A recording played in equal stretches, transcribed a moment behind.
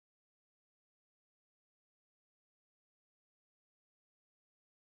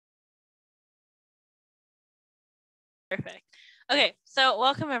Perfect. Okay, so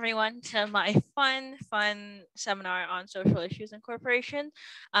welcome everyone to my fun seminar on social issues in corporation,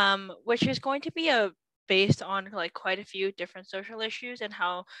 which is going to be based on like quite a few different social issues and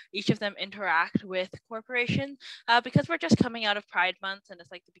how each of them interact with corporation. Because we're just coming out of Pride Month and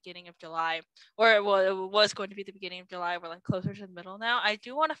it's like the beginning of July, or it was going to be the beginning of July. We're like closer to the middle now. I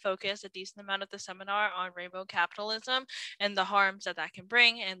do want to focus a decent amount of the seminar on rainbow capitalism and the harms that can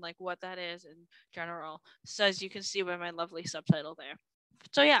bring and like what that is in general. So as you can see by my lovely subtitle there.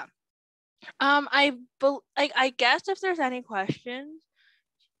 So yeah, I guess if there's any questions,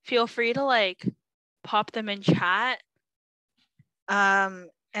 feel free to like pop them in chat.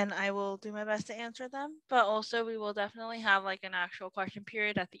 And I will do my best to answer them. But also we will definitely have like an actual question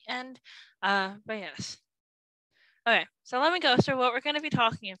period at the end. But yes. Okay, so let me go through what we're going to be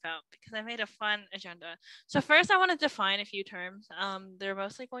talking about because I made a fun agenda. So first I want to define a few terms. They're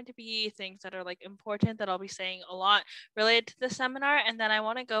mostly going to be things that are like important that I'll be saying a lot related to the seminar. And then I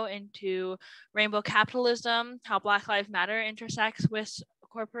want to go into rainbow capitalism, how Black Lives Matter intersects with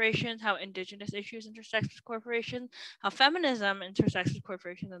corporations, how indigenous issues intersect with corporations, how feminism intersects with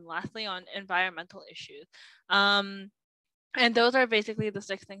corporations, and lastly on environmental issues. And those are basically the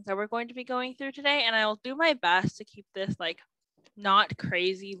 6 things that we're going to be going through today. And I'll do my best to keep this like not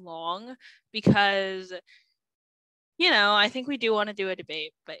crazy long because, I think we do want to do a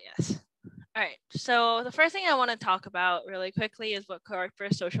debate, but yes. All right. So the first thing I want to talk about really quickly is what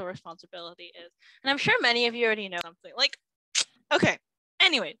corporate social responsibility is. And I'm sure many of you already know something like, okay.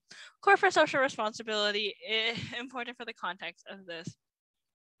 Anyway, corporate social responsibility is important for the context of this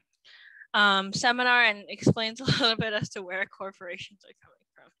seminar and explains a little bit as to where corporations are coming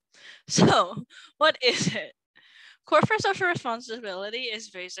from. So, what is it? Corporate social responsibility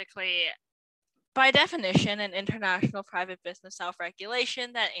is basically, by definition, an international private business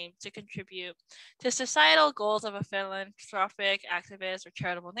self-regulation that aims to contribute to societal goals of a philanthropic, activist, or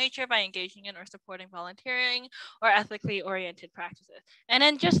charitable nature by engaging in or supporting volunteering or ethically oriented practices. And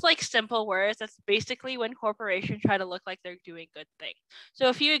in just like simple words, that's basically when corporations try to look like they're doing good things. So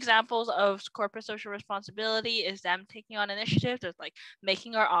a few examples of corporate social responsibility is them taking on initiatives as like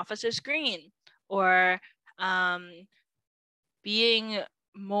making our offices green or being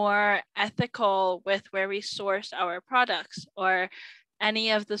more ethical with where we source our products or any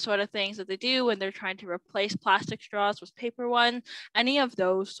of the sort of things that they do when they're trying to replace plastic straws with paper ones, any of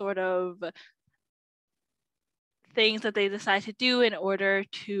those sort of things that they decide to do in order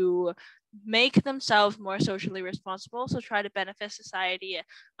to make themselves more socially responsible. So try to benefit society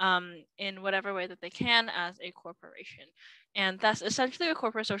in whatever way that they can as a corporation. And that's essentially what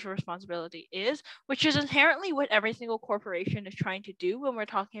corporate social responsibility is, which is inherently what every single corporation is trying to do when we're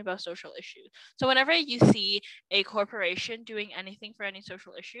talking about social issues. So whenever you see a corporation doing anything for any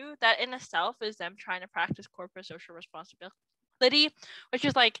social issue, that in itself is them trying to practice corporate social responsibility, which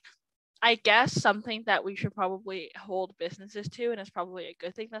is like, I guess something that we should probably hold businesses to, and it's probably a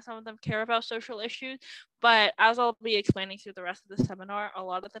good thing that some of them care about social issues. But as I'll be explaining through the rest of the seminar, a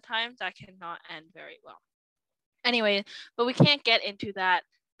lot of the times that cannot end very well. Anyway, but we can't get into that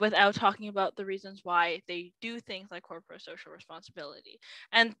without talking about the reasons why they do things like corporate social responsibility.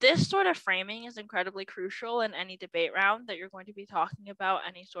 And this sort of framing is incredibly crucial in any debate round that you're going to be talking about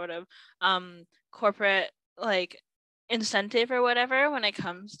any sort of corporate like incentive or whatever when it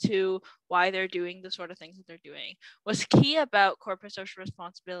comes to why they're doing the sort of things that they're doing. What's key about corporate social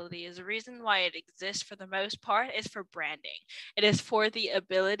responsibility is the reason why it exists for the most part is for branding. It is for the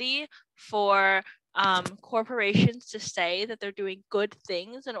ability for corporations to say that they're doing good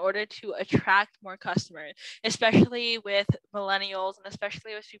things in order to attract more customers, especially with millennials and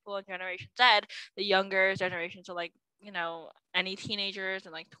especially with people in Generation Z, the younger generations, so like, any teenagers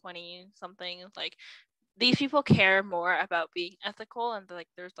and like 20 something, like these people care more about being ethical, and like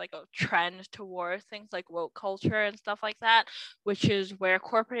there's like a trend towards things like woke culture and stuff like that, which is where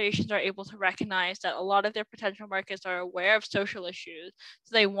corporations are able to recognize that a lot of their potential markets are aware of social issues,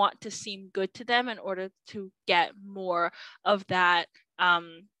 so they want to seem good to them in order to get more of that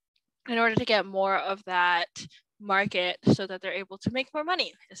market so that they're able to make more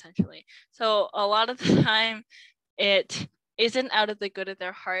money essentially. So a lot of the time it isn't out of the good of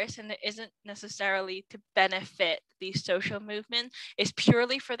their hearts, and it isn't necessarily to benefit the social movement. It's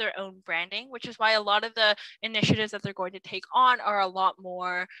purely for their own branding, which is why a lot of the initiatives that they're going to take on are a lot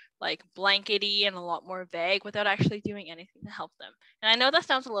more like blankety and a lot more vague without actually doing anything to help them. And I know that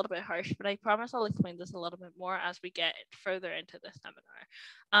sounds a little bit harsh, but I promise I'll explain this a little bit more as we get further into this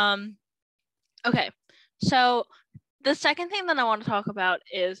seminar. Okay, so the second thing that I want to talk about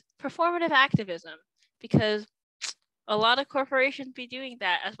is performative activism, because a lot of corporations be doing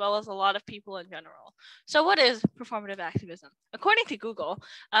that, as well as a lot of people in general. So what is performative activism? According to Google,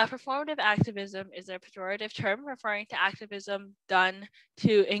 performative activism is a pejorative term referring to activism done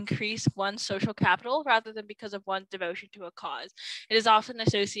to increase one's social capital rather than because of one's devotion to a cause. It is often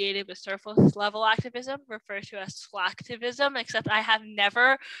associated with surface level activism, referred to as slacktivism, except I have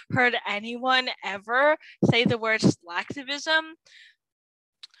never heard anyone ever say the word slacktivism.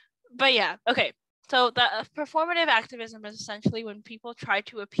 But yeah, okay. So the performative activism is essentially when people try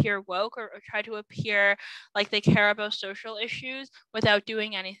to appear woke or try to appear like they care about social issues without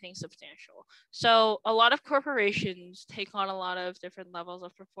doing anything substantial. So a lot of corporations take on a lot of different levels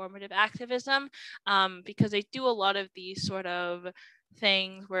of performative activism because they do a lot of these sort of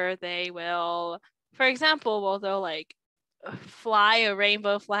things where they will, for example, well, they'll like fly a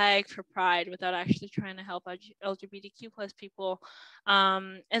rainbow flag for Pride without actually trying to help LGBTQ plus people.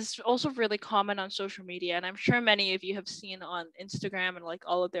 It's also really common on social media, and I'm sure many of you have seen on Instagram and like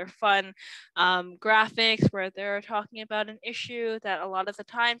all of their fun graphics where they're talking about an issue that a lot of the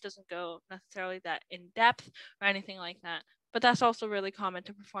time doesn't go necessarily that in depth or anything like that. But that's also really common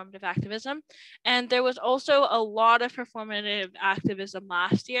to performative activism. And there was also a lot of performative activism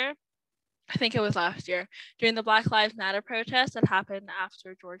last year. I think it was last year during the Black Lives Matter protest that happened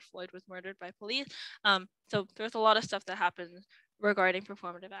after George Floyd was murdered by police. So there's a lot of stuff that happens regarding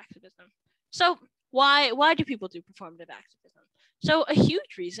performative activism. So why do people do performative activism? So a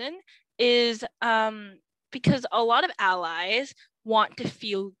huge reason is because a lot of allies want to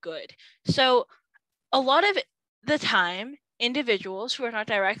feel good. So a lot of the time, individuals who are not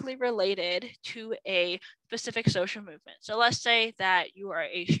directly related to a specific social movement. So let's say that you are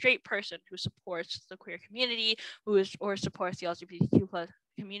a straight person who supports the queer community, or supports the LGBTQ plus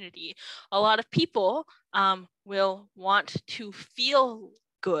community. A lot of people will want to feel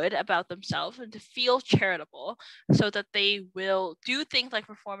good about themselves and to feel charitable so that they will do things like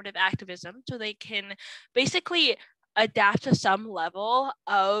performative activism so they can basically adapt to some level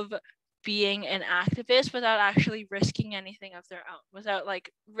of being an activist without actually risking anything of their own, without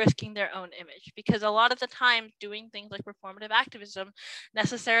like risking their own image. Because a lot of the time doing things like performative activism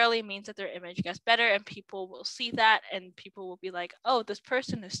necessarily means that their image gets better and people will see that and people will be like, oh, this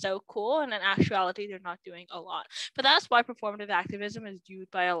person is so cool. And in actuality, they're not doing a lot. But that's why performative activism is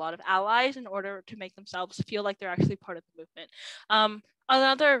viewed by a lot of allies in order to make themselves feel like they're actually part of the movement.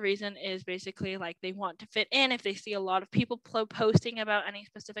 Another reason is basically like they want to fit in. If they see a lot of people posting about any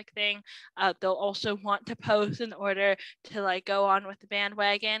specific thing, they'll also want to post in order to like go on with the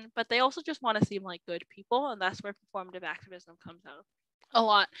bandwagon, but they also just want to seem like good people, and that's where performative activism comes out a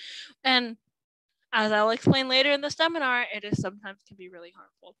lot. And as I'll explain later in the seminar, it is sometimes can be really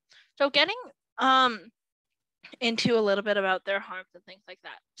harmful. So getting into a little bit about their harms and things like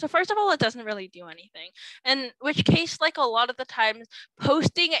that. So first of all, it doesn't really do anything. In which case, like a lot of the times,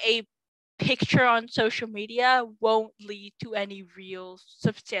 posting a picture on social media won't lead to any real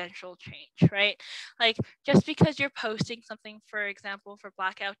substantial change, right? Like just because you're posting something, for example, for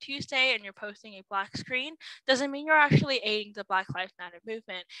Blackout Tuesday and you're posting a black screen doesn't mean you're actually aiding the Black Lives Matter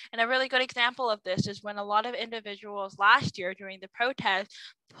movement. And a really good example of this is when a lot of individuals last year during the protest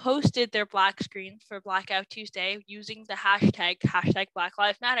posted their black screens for Blackout Tuesday using the hashtag Black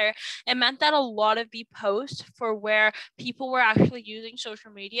Lives Matter. It meant that a lot of the posts for where people were actually using social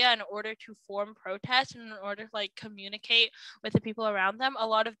media in order to form protests and in order to like communicate with the people around them, a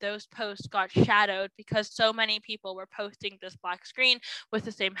lot of those posts got shadowed because so many people were posting this black screen with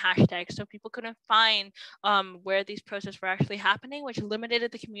the same hashtag. So people couldn't find where these protests were actually happening, which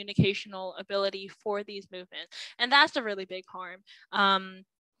limited the communicational ability for these movements. And that's a really big harm.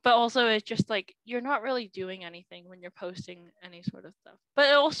 But also it's just like you're not really doing anything when you're posting any sort of stuff. But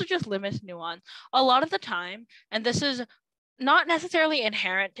it also just limits nuance. A lot of the time, and this is not necessarily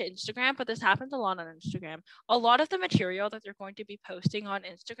inherent to Instagram, but this happens a lot on Instagram. A lot of the material that they're going to be posting on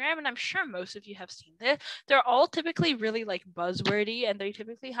Instagram, and I'm sure most of you have seen this, they're all typically really like buzzwordy, and they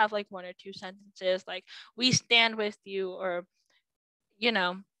typically have like one or two sentences like "we stand with you" or you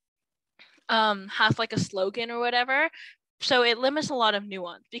know have like a slogan or whatever. So it limits a lot of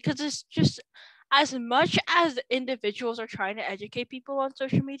nuance because it's just as much as individuals are trying to educate people on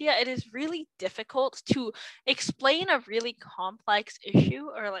social media, it is really difficult to explain a really complex issue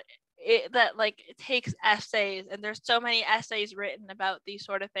or like that like it takes essays, and there's so many essays written about these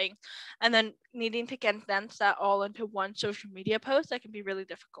sort of things, and then needing to condense that all into one social media post, that can be really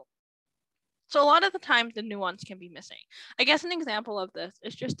difficult. So a lot of the times the nuance can be missing. I guess an example of this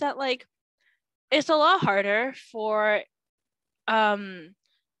is just that like it's a lot harder for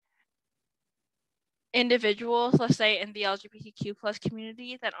individuals, let's say in the LGBTQ plus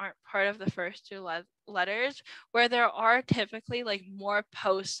community, that aren't part of the first two letters, where there are typically like more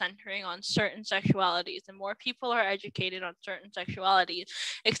posts centering on certain sexualities and more people are educated on certain sexualities,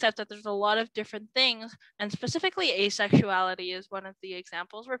 except that there's a lot of different things, and specifically asexuality is one of the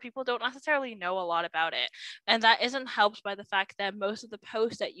examples where people don't necessarily know a lot about it. And that isn't helped by the fact that most of the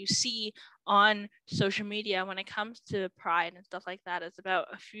posts that you see on social media when it comes to pride and stuff like that is about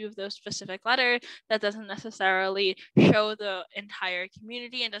a few of those specific letters. That doesn't necessarily show the entire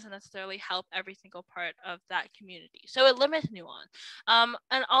community and doesn't necessarily help every single part of that community. So it limits nuance.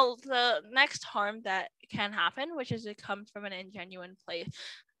 And all the next harm that can happen, which is it comes from an ingenuine place,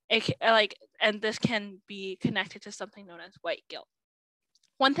 and this can be connected to something known as white guilt.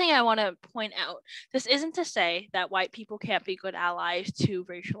 One thing I want to point out, this isn't to say that white people can't be good allies to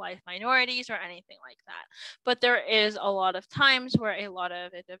racialized minorities or anything like that, but there is a lot of times where a lot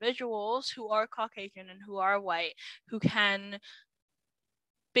of individuals who are Caucasian and who are white, who can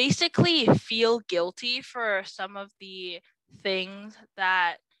basically feel guilty for some of the things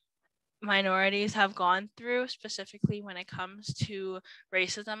that minorities have gone through, specifically when it comes to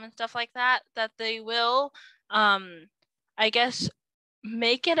racism and stuff like that, that they will, I guess,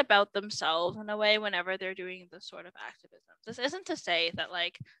 make it about themselves in a way whenever they're doing this sort of activism. This isn't to say that,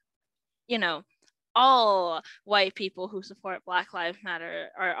 like, you know, all white people who support Black Lives Matter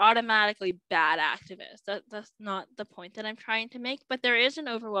are automatically bad activists. That's not the point that I'm trying to make, but there is an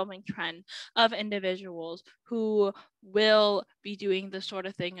overwhelming trend of individuals who will be doing this sort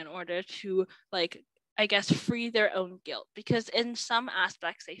of thing in order to, like, I guess, free their own guilt, because in some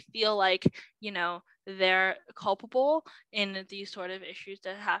aspects they feel like, they're culpable in these sort of issues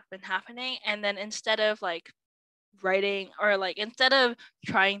that have been happening. And then instead of like writing, or like instead of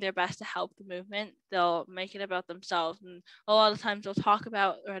trying their best to help the movement, they'll make it about themselves. And a lot of times they'll talk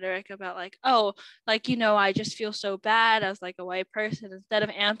about rhetoric about like, oh, like, I just feel so bad as like a white person, instead of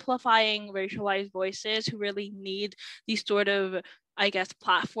amplifying racialized voices who really need these sort of, I guess,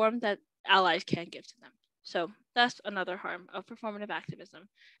 platform that allies can give to them. So that's another harm of performative activism.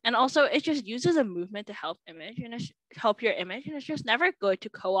 And also it just uses a movement to help help your image, and it's just never good to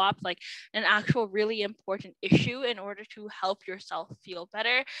co-opt like an actual really important issue in order to help yourself feel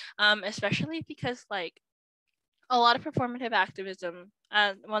better, especially because like a lot of performative activism,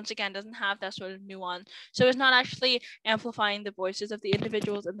 once again, doesn't have that sort of nuance. So it's not actually amplifying the voices of the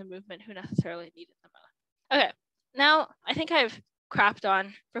individuals in the movement who necessarily need it the most. Okay, now I think I've crapped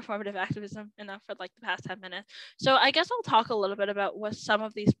on performative activism enough for like the past 10 minutes. So I guess I'll talk a little bit about what some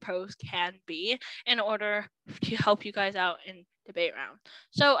of these pros can be in order to help you guys out in debate round.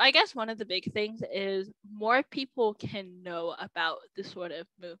 So I guess one of the big things is more people can know about this sort of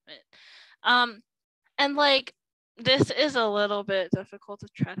movement. And like, this is a little bit difficult to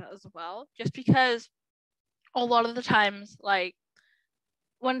tread as well, just because a lot of the times, like,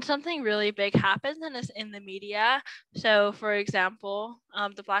 when something really big happens and it's in the media, so for example,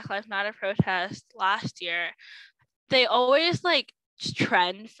 the Black Lives Matter protest last year, they always like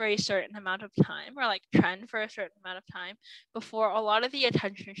trend for a certain amount of time, or like trend for a certain amount of time before a lot of the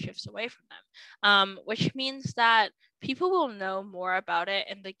attention shifts away from them, which means that people will know more about it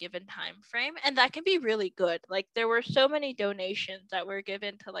in the given time frame, and that can be really good. Like, there were so many donations that were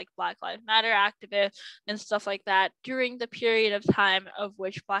given to like Black Lives Matter activists and stuff like that during the period of time of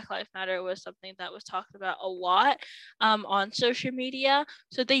which Black Lives Matter was something that was talked about a lot on social media.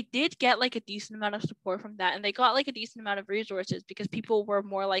 So they did get like a decent amount of support from that, and they got like a decent amount of resources because people were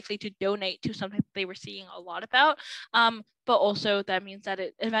more likely to donate to something that they were seeing a lot about. But also that means that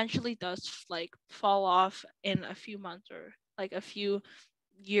it eventually does like fall off in a few months, or like a few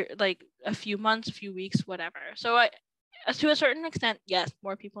months, a few weeks, whatever. So to a certain extent, yes,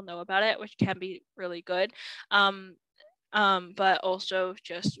 more people know about it, which can be really good. But also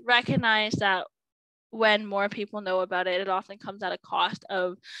just recognize that when more people know about it, it often comes at a cost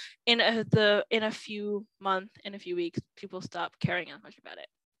of in a few months, in a few weeks, people stop caring as much about it.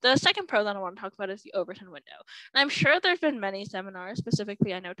 The second pro that I want to talk about is the Overton window. And I'm sure there's been many seminars,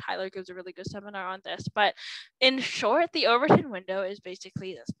 specifically I know Tyler gives a really good seminar on this, but in short, the Overton window is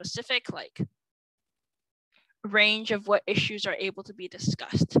basically a specific like range of what issues are able to be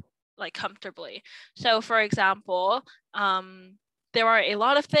discussed like comfortably. So for example, there are a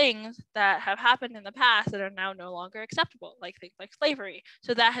lot of things that have happened in the past that are now no longer acceptable, like things like slavery.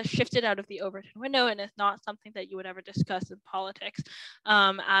 So that has shifted out of the Overton window, and it's not something that you would ever discuss in politics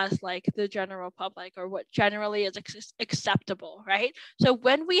as like the general public, or what generally is acceptable, right? So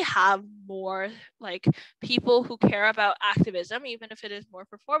when we have more like people who care about activism, even if it is more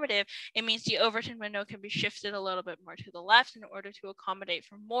performative, it means the Overton window can be shifted a little bit more to the left in order to accommodate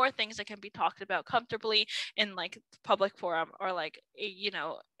for more things that can be talked about comfortably in like public forum or like, you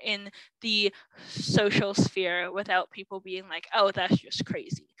know, in the social sphere without people being like, oh, that's just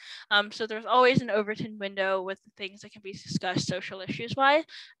crazy. So there's always an Overton window with the things that can be discussed social issues wise,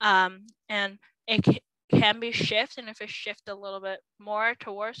 and it can be shift, and if it's shift a little bit more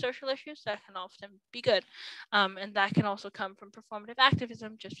towards social issues, that can often be good, and that can also come from performative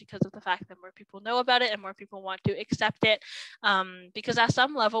activism, just because of the fact that more people know about it and more people want to accept it, because at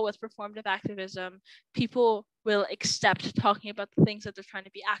some level with performative activism, people will accept talking about the things that they're trying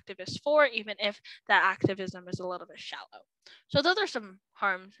to be activists for, even if that activism is a little bit shallow. So those are some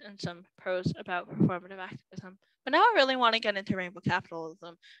harms and some pros about performative activism. But now I really want to get into rainbow capitalism.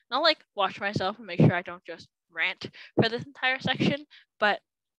 And I'll like watch myself and make sure I don't just rant for this entire section. But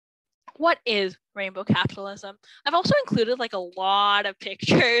what is rainbow capitalism? I've also included like a lot of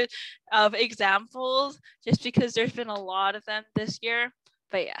pictures of examples just because there's been a lot of them this year.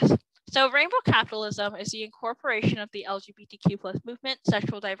 But yes. So rainbow capitalism is the incorporation of the LGBTQ plus movement,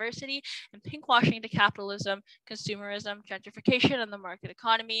 sexual diversity, and pinkwashing into capitalism, consumerism, gentrification, and the market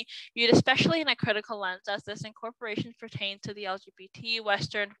economy, viewed especially in a critical lens as this incorporation pertains to the LGBT,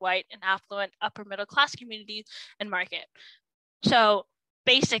 Western, white, and affluent upper middle class communities and market. So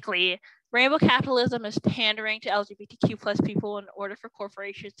basically, rainbow capitalism is pandering to LGBTQ plus people in order for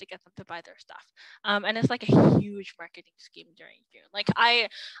corporations to get them to buy their stuff. And it's like a huge marketing scheme during June. Like I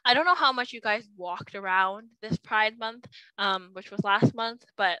don't know how much you guys walked around this Pride Month, which was last month,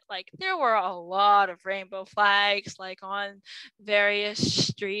 but like there were a lot of rainbow flags like on various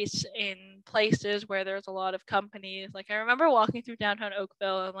streets in places where there's a lot of companies. Like I remember walking through downtown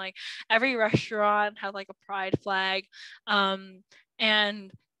Oakville and like every restaurant had like a pride flag. And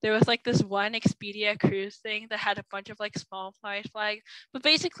there was like this one Expedia cruise thing that had a bunch of like small pride flags, but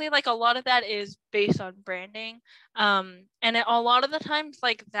basically like a lot of that is based on branding, and a lot of the times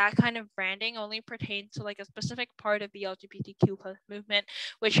like that kind of branding only pertains to like a specific part of the LGBTQ plus movement,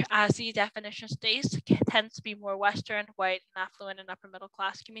 which as the definition states tends to be more Western, white, and affluent and upper middle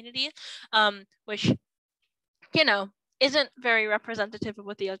class communities, which, you know, isn't very representative of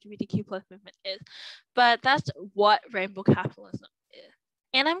what the LGBTQ plus movement is. But that's what rainbow capitalism is.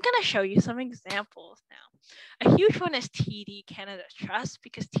 And I'm going to show you some examples now. A huge one is TD Canada Trust,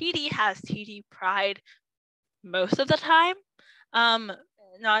 because TD has TD Pride most of the time.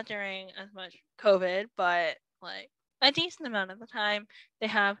 Not during as much COVID, but like a decent amount of the time they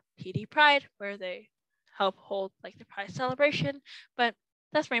have TD Pride where they help hold like the Pride celebration. But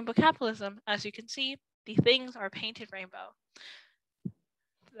that's rainbow capitalism. As you can see, the things are painted rainbow.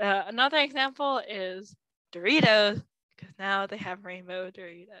 Another example is Doritos, because now they have rainbow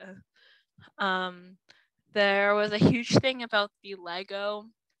Doritos. There was a huge thing about the Lego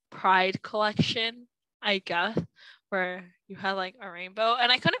Pride collection, I guess, where you had like a rainbow,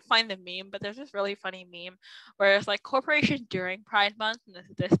 and I couldn't find the meme, but there's this really funny meme where it's like corporation during Pride Month, and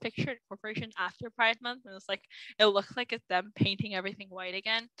this picture, corporation after Pride Month, and it's like it looks like it's them painting everything white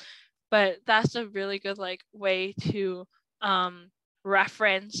again. But that's a really good like way to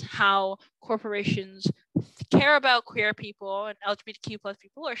reference how corporations care about queer people and LGBTQ plus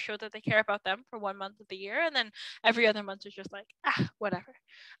people, or show that they care about them for 1 month of the year, and then every other month is just like whatever.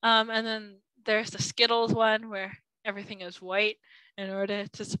 And then there's the Skittles one where everything is white in order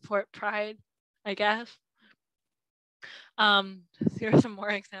to support Pride, I guess. Here are some more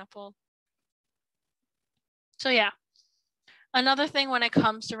examples. So yeah, another thing when it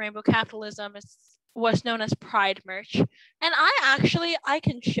comes to rainbow capitalism is what's known as Pride merch. And I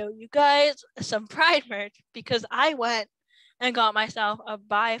can show you guys some Pride merch because I went and got myself a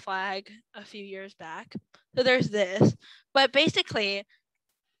buy flag a few years back. So there's this. But basically,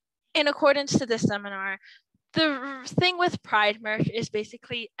 in accordance to this seminar, the thing with Pride merch is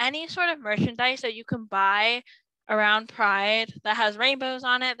basically any sort of merchandise that you can buy around Pride that has rainbows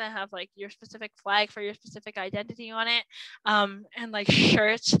on it, that have like your specific flag for your specific identity on it, and like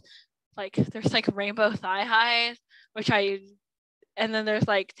shirts. Like there's like rainbow thigh highs, and then there's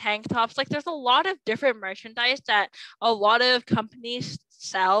like tank tops. Like there's a lot of different merchandise that a lot of companies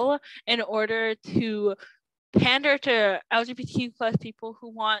sell in order to pander to LGBTQ plus people who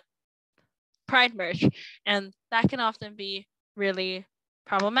want Pride merch, and that can often be really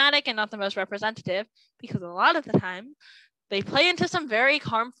problematic and not the most representative, because a lot of the time they play into some very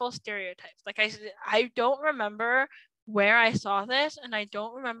harmful stereotypes. Like I don't remember where I saw this, and I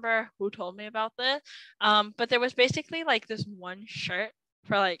don't remember who told me about this, but there was basically like this one shirt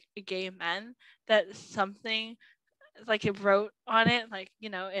for like gay men that something like it wrote on it, like,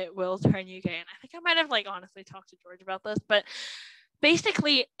 it will turn you gay. And I think I might have like honestly talked to George about this, but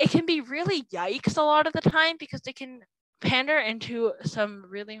basically it can be really yikes a lot of the time because they can pander into some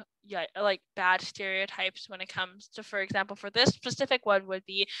really like bad stereotypes when it comes to, for example, for this specific one would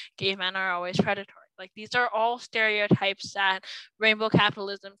be gay men are always predatory. Like these are all stereotypes that rainbow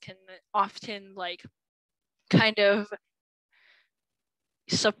capitalism can often like kind of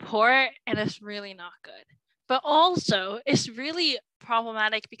support, and it's really not good. But also it's really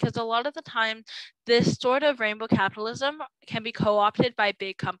problematic because a lot of the time this sort of rainbow capitalism can be co-opted by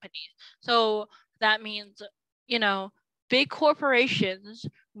big companies. So that means, big corporations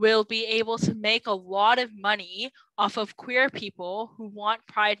will be able to make a lot of money off of queer people who want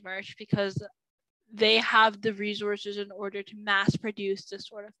pride merch because they have the resources in order to mass produce this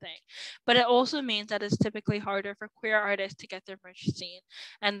sort of thing. But it also means that it's typically harder for queer artists to get their merch seen.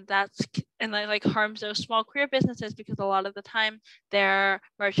 And that like harms those small queer businesses because a lot of the time their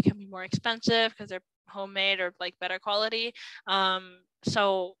merch can be more expensive because they're homemade or like better quality.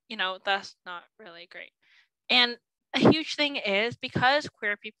 So, that's not really great. And a huge thing is because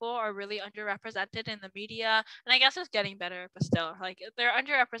queer people are really underrepresented in the media, and I guess it's getting better, but still, like they're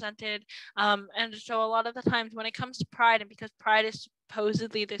underrepresented. And so a lot of the times when it comes to Pride, and because Pride is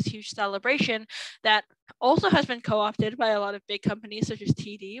supposedly this huge celebration that also has been co-opted by a lot of big companies such as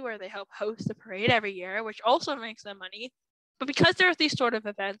TD, where they help host the parade every year, which also makes them money. But because there are these sort of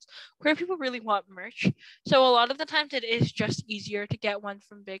events, queer people really want merch. So a lot of the times it is just easier to get one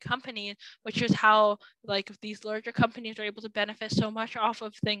from big companies, which is how like these larger companies are able to benefit so much off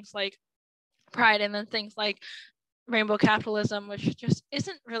of things like Pride and then things like rainbow capitalism, which just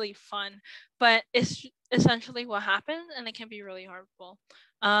isn't really fun, but it's essentially what happens, and it can be really harmful.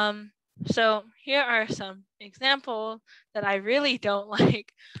 So here are some examples that I really don't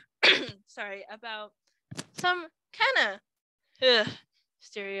like. Sorry, about some kind of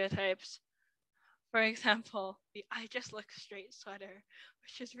stereotypes. For example, the I just look straight sweater,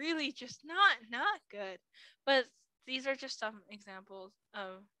 which is really just not good. But these are just some examples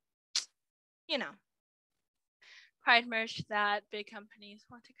of, you know, pride merch that big companies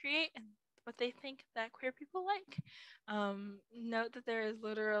want to create and what they think that queer people like. Note that there is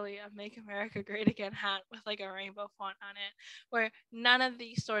literally a Make America Great Again hat with like a rainbow font on it, where none of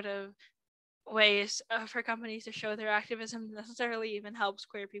these sort of ways for companies to show their activism necessarily even helps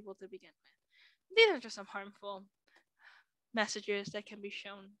queer people to begin with. These are just some harmful messages that can be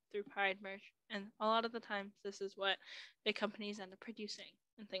shown through Pride merch, and a lot of the times this is what big companies end up producing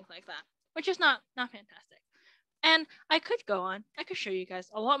and things like that, which is not fantastic. And I could go on. I could show you guys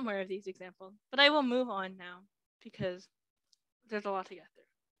a lot more of these examples, but I will move on now because there's a lot to get through.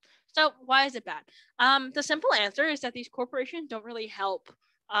 So why is it bad? The simple answer is that these corporations don't really help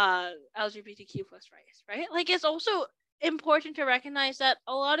LGBTQ plus rights, right? Like it's also important to recognize that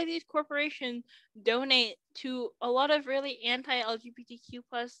a lot of these corporations donate to a lot of really anti-LGBTQ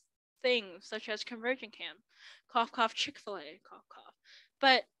plus things, such as conversion camp, cough cough Chick-fil-A, cough cough.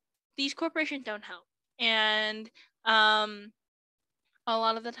 But these corporations don't help, and a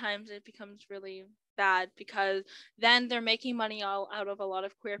lot of the times it becomes really bad because then they're making money all out of a lot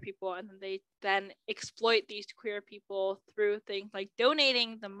of queer people, and they then exploit these queer people through things like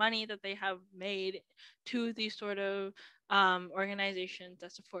donating the money that they have made to these sort of organizations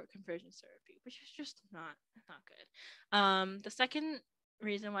that support conversion therapy, which is just not good. The second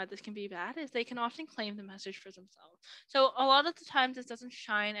reason why this can be bad is they can often claim the message for themselves. So a lot of the times this doesn't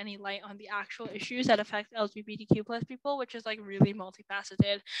shine any light on the actual issues that affect LGBTQ plus people, which is like really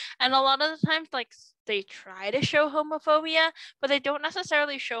multifaceted. And a lot of the times like they try to show homophobia, but they don't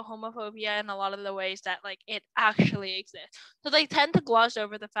necessarily show homophobia in a lot of the ways that like it actually exists. So they tend to gloss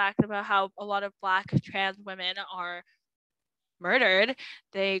over the fact about how a lot of Black trans women are murdered.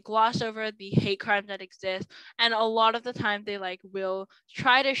 They gloss over the hate crimes that exist, and a lot of the time they like will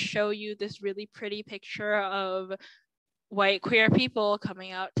try to show you this really pretty picture of white queer people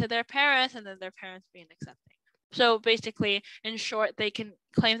coming out to their parents and then their parents being accepting. So basically, in short, they can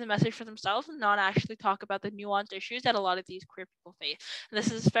claim the message for themselves and not actually talk about the nuanced issues that a lot of these queer people face. And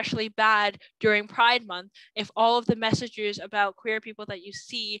this is especially bad during Pride Month if all of the messages about queer people that you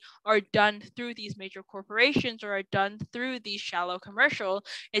see are done through these major corporations or are done through these shallow commercials.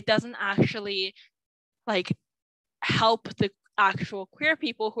 It doesn't actually like help the actual queer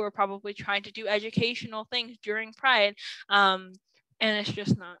people who are probably trying to do educational things during Pride, and it's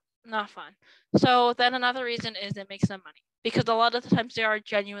just not fun. So then another reason is it makes them money. because a lot of the times they are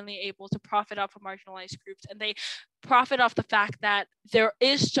genuinely able to profit off of marginalized groups, and they profit off the fact that there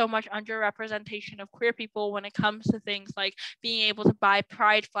is so much underrepresentation of queer people when it comes to things like being able to buy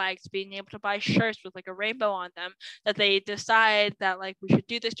pride flags, being able to buy shirts with like a rainbow on them, that they decide that like we should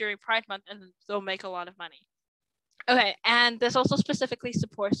do this during Pride Month, and they'll make a lot of money. Okay, and this also specifically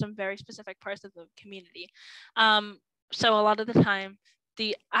supports some very specific parts of the community. So a lot of the time,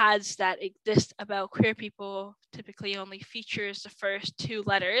 the ads that exist about queer people typically only features the first two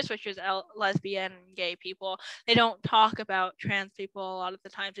letters, which is lesbian and gay people. They don't talk about trans people a lot of the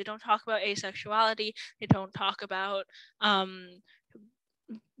times. They don't talk about asexuality. They don't talk about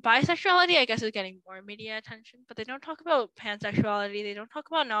bisexuality, I guess, is getting more media attention, but they don't talk about pansexuality. They don't talk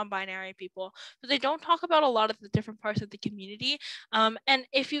about non-binary people. So they don't talk about a lot of the different parts of the community. And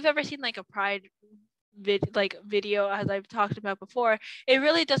if you've ever seen like a pride video, as I've talked about before, it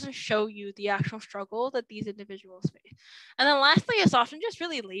really doesn't show you the actual struggle that these individuals face. And then lastly, it's often just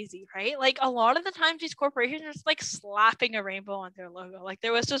really lazy, right? Like a lot of the times these corporations are just like slapping a rainbow on their logo. Like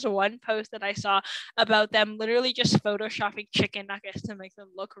there was just one post that I saw about them literally just photoshopping chicken nuggets to make them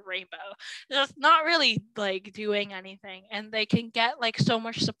look rainbow. It's not really like doing anything, and they can get like so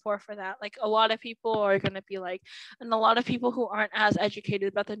much support for that. Like a lot of people are going to be like, and a lot of people who aren't as educated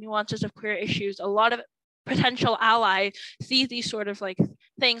about the nuances of queer issues, a lot of potential allies see these sort of like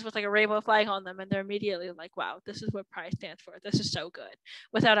things with like a rainbow flag on them, and they're immediately like, wow, this is what pride stands for, this is so good,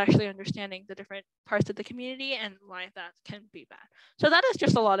 without actually understanding the different parts of the community and why that can be bad. So that is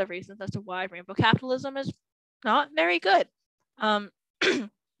just a lot of reasons as to why rainbow capitalism is not very good.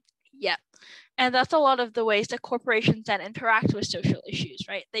 Yeah, and that's a lot of the ways that corporations then interact with social issues,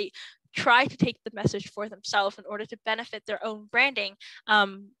 right? They try to take the message for themselves in order to benefit their own branding,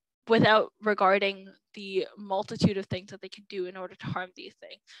 without regarding the multitude of things that they can do in order to harm these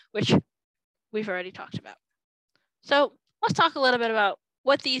things, which we've already talked about. So let's talk a little bit about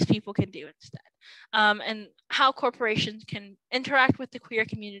what these people can do instead, and how corporations can interact with the queer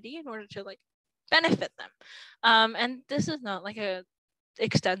community in order to like benefit them. And this is not like a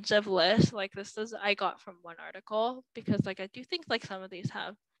extensive list. Like this is I got from one article, because like I do think like some of these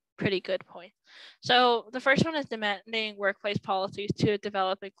have pretty good points. So the first one is demanding workplace policies to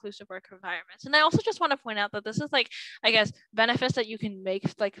develop inclusive work environments. And I also just want to point out that this is like, I guess, benefits that you can make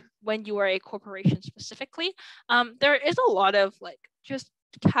like when you are a corporation specifically. There is a lot of like just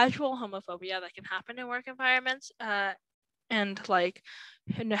casual homophobia that can happen in work environments, and like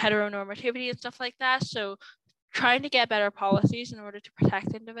heteronormativity and stuff like that. So trying to get better policies in order to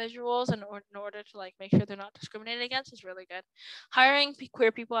protect individuals and in order to like make sure they're not discriminated against is really good. Hiring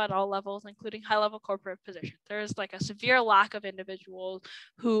queer people at all levels, including high-level corporate positions. There's like a severe lack of individuals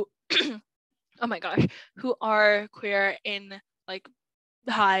who, oh my gosh, who are queer in like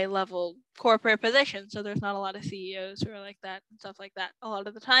high-level corporate positions. So there's not a lot of CEOs who are like that and stuff like that. A lot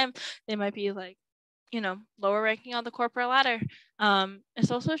of the time, they might be like, lower ranking on the corporate ladder.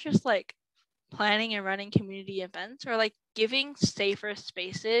 It's also just like planning and running community events, or like giving safer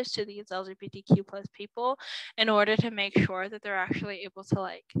spaces to these LGBTQ plus people in order to make sure that they're actually able to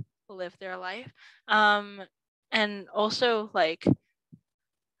like live their life. And also like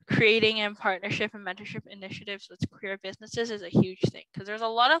creating and partnership and mentorship initiatives with queer businesses is a huge thing, because there's a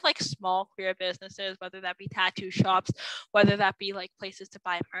lot of like small queer businesses, whether that be tattoo shops, whether that be like places to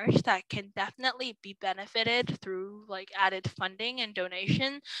buy merch, that can definitely be benefited through like added funding and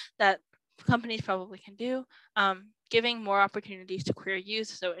donation that companies probably can do. Giving more opportunities to queer youth,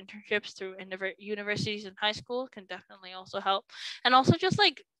 so internships through universities and high schools can definitely also help. And also just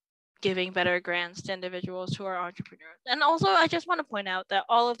like giving better grants to individuals who are entrepreneurs. And also, I just want to point out that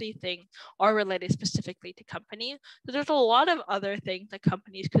all of these things are related specifically to companies. So there's a lot of other things that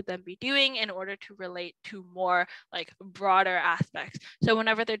companies could then be doing in order to relate to more like broader aspects. So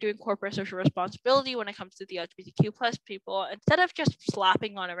whenever they're doing corporate social responsibility, when it comes to the LGBTQ plus people, instead of just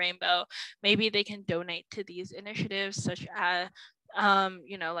slapping on a rainbow, maybe they can donate to these initiatives such as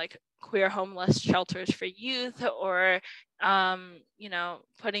like queer homeless shelters for youth, or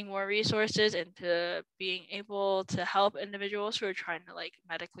putting more resources into being able to help individuals who are trying to like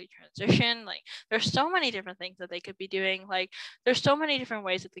medically transition. Like there's so many different things that they could be doing. Like there's so many different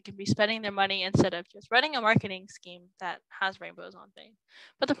ways that they can be spending their money instead of just running a marketing scheme that has rainbows on things.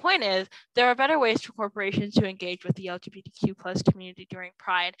 But the point is, there are better ways for corporations to engage with the LGBTQ plus community during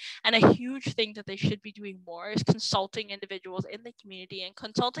Pride. And a huge thing that they should be doing more is consulting individuals in the community, and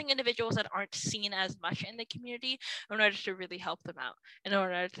consulting individuals that aren't seen as much in the community in order to really help them out, in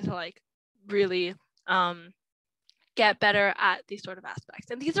order to like really get better at these sort of aspects.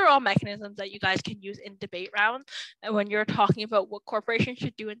 And these are all mechanisms that you guys can use in debate rounds and when you're talking about what corporations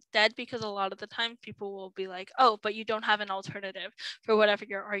should do instead, because a lot of the time people will be like, oh, but you don't have an alternative for whatever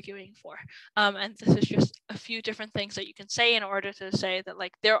you're arguing for. And this is just a few different things that you can say in order to say that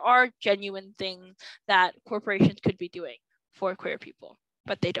like there are genuine things that corporations could be doing for queer people,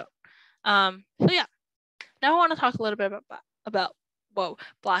 but they don't. So yeah, now I want to talk a little bit about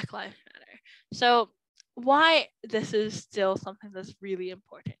Black Lives Matter. So why this is still something that's really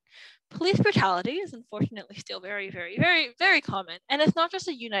important. Police brutality is unfortunately still very, very, very, very common. And it's not just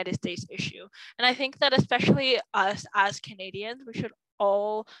a United States issue. And I think that especially us as Canadians, we should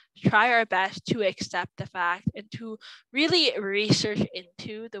all try our best to accept the fact and to really research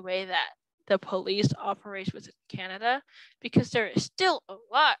into the way that the police operates within Canada, because there is still a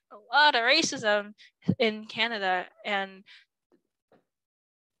lot of racism in Canada, and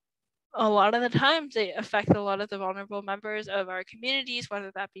a lot of the times they affect a lot of the vulnerable members of our communities, whether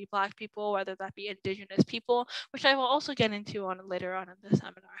that be Black people, whether that be Indigenous people, which I will also get into later on in the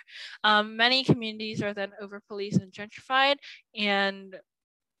seminar. Many communities are then over-policed and gentrified, and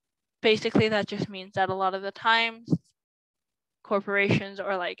basically that just means that a lot of the times corporations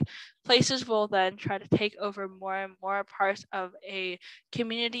or like places will then try to take over more and more parts of a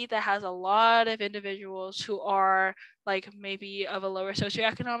community that has a lot of individuals who are like maybe of a lower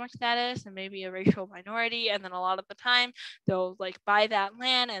socioeconomic status and maybe a racial minority, and then a lot of the time they'll like buy that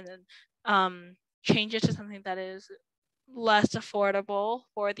land and then change it to something that is less affordable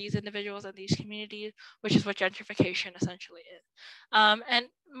for these individuals and these communities, which is what gentrification essentially is. And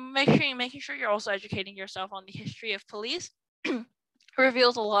making sure you're also educating yourself on the history of police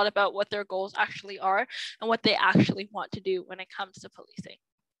reveals a lot about what their goals actually are and what they actually want to do when it comes to policing.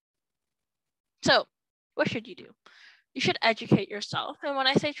 So, what should you do? You should educate yourself. And when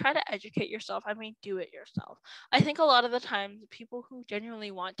I say try to educate yourself, I mean do it yourself. I think a lot of the time, the people who genuinely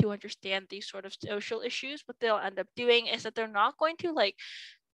want to understand these sort of social issues, what they'll end up doing is that they're not going to like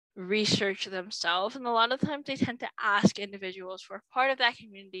research themselves. And a lot of times they tend to ask individuals who are part of that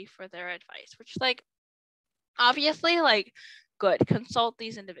community for their advice, which like obviously like good, consult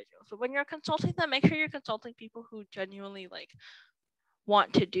these individuals. But when you're consulting them, make sure you're consulting people who genuinely like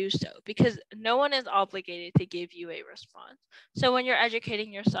want to do so, because no one is obligated to give you a response. So when you're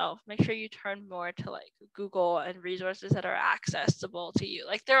educating yourself, make sure you turn more to like Google and resources that are accessible to you.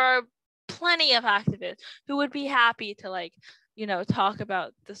 Like there are plenty of activists who would be happy to like, you know, talk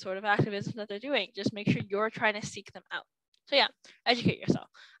about the sort of activism that they're doing. Just make sure you're trying to seek them out. So yeah, educate yourself.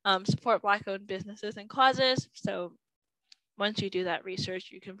 Support Black-owned businesses and causes. So once you do that research,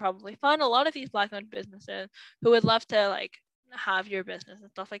 you can probably find a lot of these Black-owned businesses who would love to like have your business and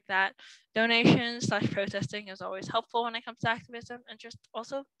stuff like that. Donations / protesting is always helpful when it comes to activism, and just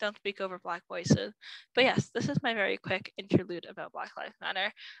also don't speak over Black voices. But yes, this is my very quick interlude about Black Lives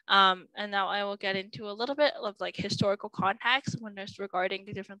Matter. And now I will get into a little bit of like historical context when it's regarding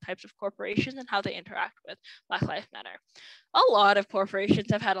the different types of corporations and how they interact with Black Lives Matter. A lot of corporations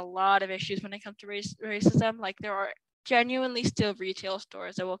have had a lot of issues when it comes to racism. Like there are genuinely still retail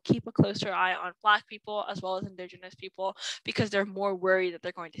stores that will keep a closer eye on Black people as well as Indigenous people, because they're more worried that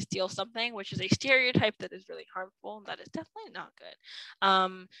they're going to steal something, which is a stereotype that is really harmful and that is definitely not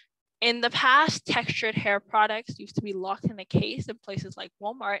good. In the past, textured hair products used to be locked in a case in places like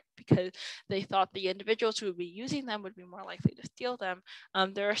Walmart because they thought the individuals who would be using them would be more likely to steal them.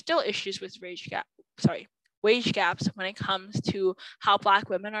 There are still issues with wage gaps when it comes to how Black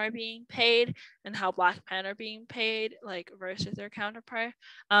women are being paid and how Black men are being paid, like versus their counterpart.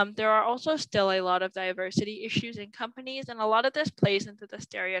 There are also still a lot of diversity issues in companies, and a lot of this plays into the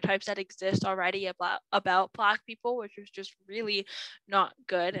stereotypes that exist already about Black people, which is just really not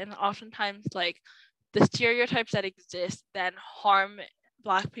good. And oftentimes, like the stereotypes that exist then harm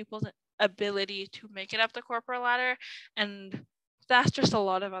Black people's ability to make it up the corporate ladder, and that's just a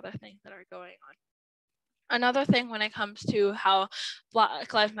lot of other things that are going on. Another thing when it comes to how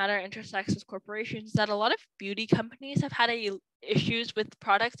Black Lives Matter intersects with corporations is that a lot of beauty companies have had issues with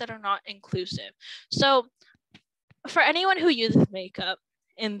products that are not inclusive. So for anyone who uses makeup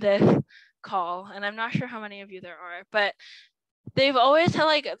in this call, and I'm not sure how many of you there are, but they've always had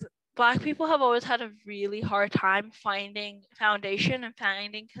like Black people have always had a really hard time finding foundation and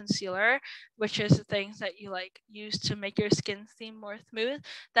finding concealer, which is the things that you like use to make your skin seem more smooth,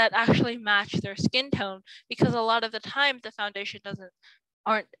 that actually match their skin tone, because a lot of the time the foundation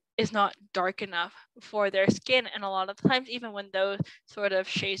is not dark enough for their skin, and a lot of times even when those sort of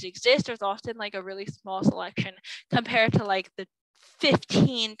shades exist, there's often like a really small selection compared to like the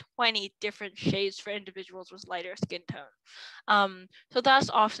 15, 20 different shades for individuals with lighter skin tone. So that's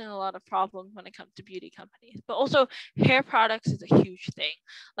often a lot of problems when it comes to beauty companies. But also hair products is a huge thing.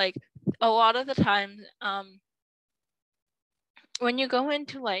 Like a lot of the time, when you go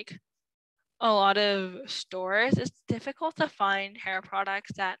into like a lot of stores, it's difficult to find hair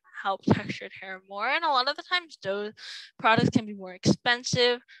products that help textured hair more. And a lot of the times those products can be more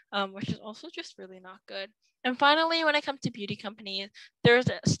expensive, which is also just really not good. And finally, when it comes to beauty companies, there's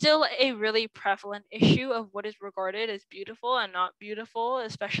still a really prevalent issue of what is regarded as beautiful and not beautiful,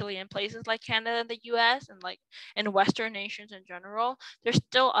 especially in places like Canada and the US and like in Western nations in general. They're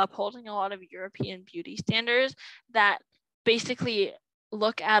still upholding a lot of European beauty standards that basically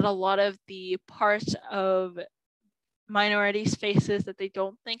look at a lot of the parts of minorities' faces that they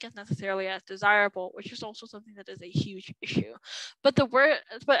don't think is necessarily as desirable, which is also something that is a huge issue. But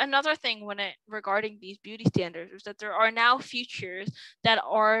another thing regarding these beauty standards is that there are now features that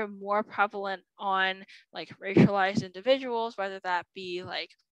are more prevalent on like racialized individuals, whether that be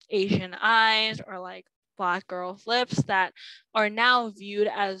like Asian eyes or like Black girls' lips, that are now viewed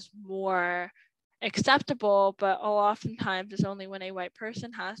as more acceptable, but oftentimes it's only when a white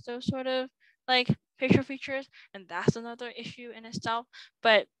person has those sort of like facial features, and that's another issue in itself.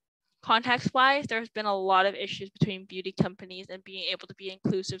 But context wise, there's been a lot of issues between beauty companies and being able to be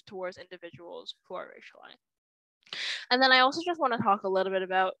inclusive towards individuals who are racialized. And then I also just want to talk a little bit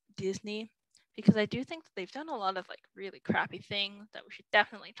about Disney, because I do think that they've done a lot of like really crappy things that we should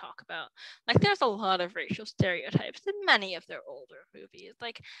definitely talk about. Like there's a lot of racial stereotypes in many of their older movies.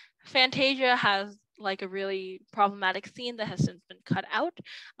 Like Fantasia has like a really problematic scene that has since been cut out.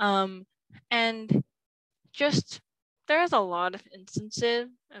 And just there's a lot of instances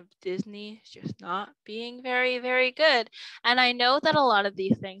of Disney just not being very, very good. And I know that a lot of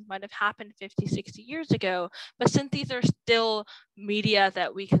these things might have happened 50, 60 years ago, but since these are still media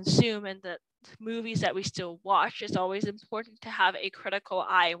that we consume and that movies that we still watch, it's always important to have a critical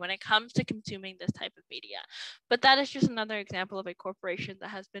eye when it comes to consuming this type of media. But that is just another example of a corporation that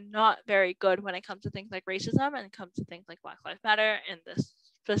has been not very good when it comes to things like racism and it comes to things like Black Lives Matter and this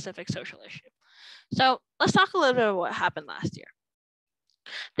specific social issue. So let's talk a little bit about what happened last year.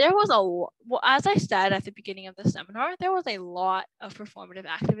 There was as I said at the beginning of the seminar, there was a lot of performative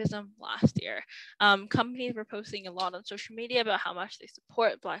activism last year. Companies were posting a lot on social media about how much they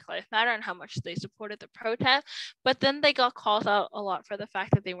support Black Lives Matter and how much they supported the protest, but then they got called out a lot for the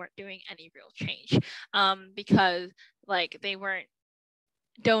fact that they weren't doing any real change, because like they weren't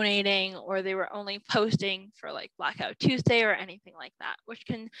donating or they were only posting for like Blackout Tuesday or anything like that, which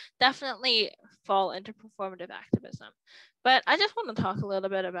can definitely fall into performative activism. But I just want to talk a little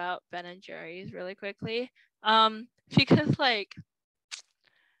bit about Ben and Jerry's really quickly, because like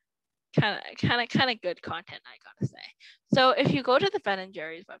kind of good content, I gotta say. So if you go to the Ben and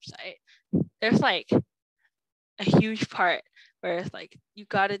Jerry's website, there's like a huge part where it's like you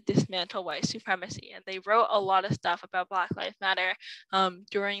got to dismantle white supremacy, and they wrote a lot of stuff about Black Lives Matter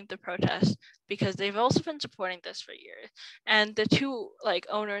during the protests, because they've also been supporting this for years. And the two like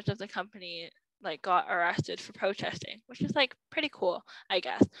owners of the company like got arrested for protesting, which is like pretty cool, I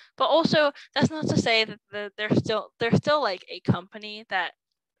guess. But also that's not to say that they're still like a company that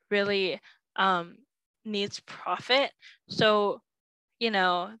really needs profit. So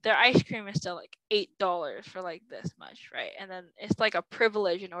their ice cream is still like $8 for like this much, right? And then it's like a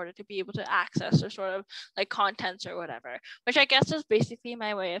privilege in order to be able to access or sort of like contents or whatever, which I guess is basically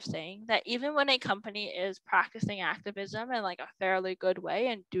my way of saying that even when a company is practicing activism in like a fairly good way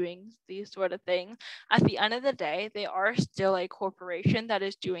and doing these sort of things, at the end of the day, they are still a corporation that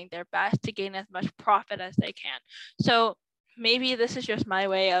is doing their best to gain as much profit as they can. So maybe this is just my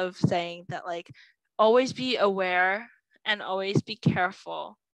way of saying that like always be aware and always be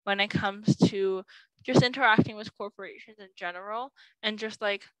careful when it comes to just interacting with corporations in general, and just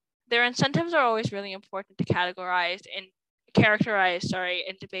like their incentives are always really important to characterize in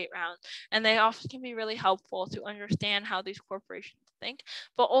debate rounds, and they often can be really helpful to understand how these corporations think,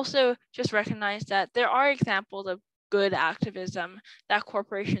 but also just recognize that there are examples of good activism that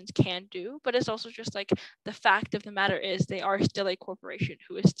corporations can do, but it's also just like the fact of the matter is they are still a corporation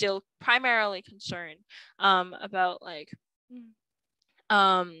who is still primarily concerned about like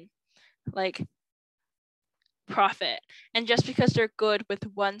profit. And just because they're good with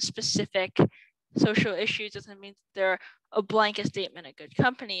one specific social issue doesn't mean they're a blanket statement a good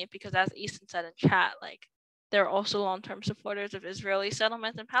company, because as Ethan said in chat, like they're also long-term supporters of Israeli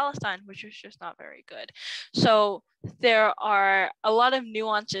settlements in Palestine, which is just not very good. So there are a lot of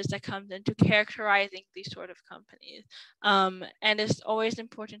nuances that comes into characterizing these sort of companies. And it's always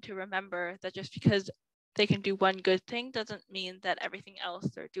important to remember that just because they can do one good thing doesn't mean that everything else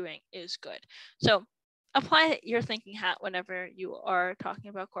they're doing is good. So apply your thinking hat whenever you are talking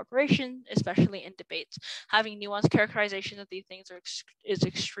about corporations, especially in debates. Having nuanced characterization of these things is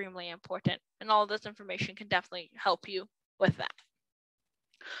extremely important, and all this information can definitely help you with that.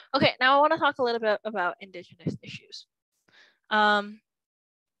 Okay, now I want to talk a little bit about Indigenous issues.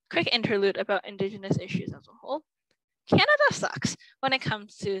 Quick interlude about Indigenous issues as a whole. Canada sucks when it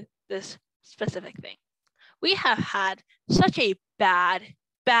comes to this specific thing. We have had such a bad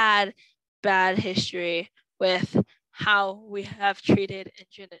history with how we have treated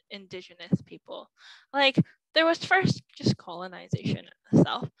Indigenous people. Like, there was first just colonization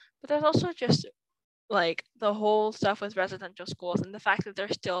itself, but there's also just like the whole stuff with residential schools and the fact that they're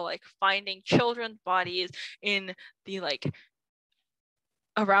still like finding children's bodies in the like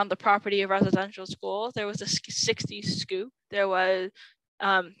around the property of residential schools. There was a 60s scoop. There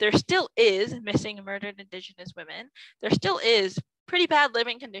still is missing and murdered Indigenous women. There still is pretty bad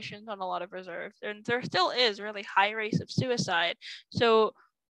living conditions on a lot of reserves, and there still is really high rates of suicide. So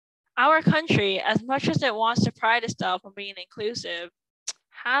our country, as much as it wants to pride itself on being inclusive,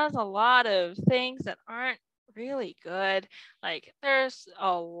 has a lot of things that aren't really good. Like, there's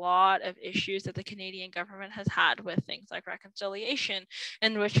a lot of issues that the Canadian government has had with things like reconciliation,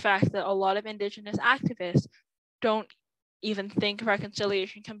 and which fact that a lot of Indigenous activists don't even think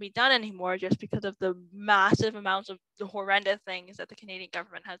reconciliation can be done anymore just because of the massive amounts of the horrendous things that the Canadian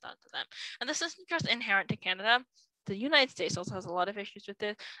government has done to them. And this isn't just inherent to Canada. The United States also has a lot of issues with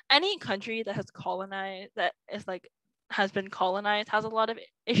this. Any country that has colonized, that is like has been colonized, has a lot of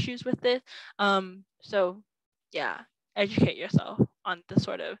issues with this. So yeah, educate yourself on the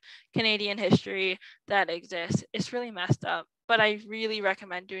sort of Canadian history that exists. It's really messed up, but I really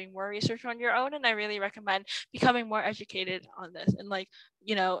recommend doing more research on your own, and I really recommend becoming more educated on this. And like,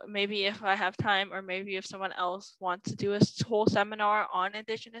 you know, maybe if I have time, or maybe if someone else wants to do a whole seminar on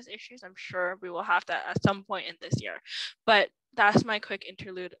Indigenous issues, I'm sure we will have that at some point in this year. But that's my quick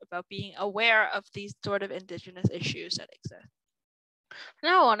interlude about being aware of these sort of Indigenous issues that exist.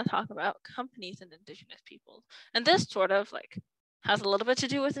 Now I want to talk about companies and Indigenous peoples. And this sort of like has a little bit to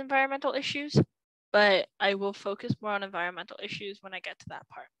do with environmental issues, but I will focus more on environmental issues when I get to that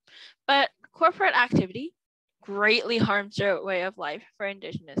part. But corporate activity greatly harms their way of life for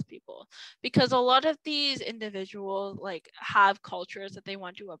Indigenous people, because a lot of these individuals like have cultures that they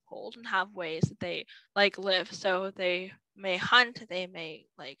want to uphold and have ways that they like live. So they may hunt, they may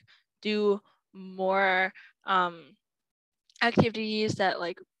like do more activities that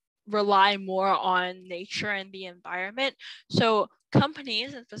like rely more on nature and the environment. So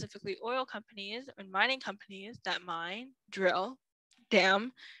companies, and specifically oil companies and mining companies that mine, drill,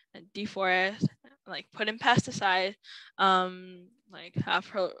 dam, and deforest, like put in pesticides, like have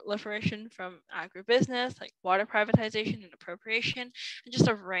proliferation from agribusiness, like water privatization and appropriation, and just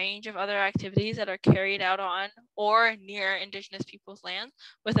a range of other activities that are carried out on or near Indigenous people's lands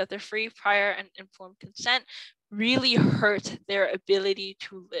without their free, prior, and informed consent, really hurt their ability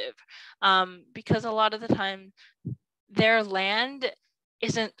to live, because a lot of the time their land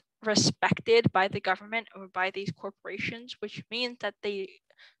isn't respected by the government or by these corporations, which means that they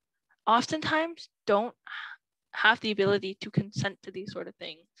oftentimes don't have the ability to consent to these sort of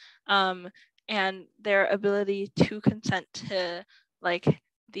things, and their ability to consent to like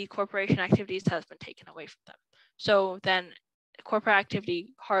the corporation activities has been taken away from them. So then corporate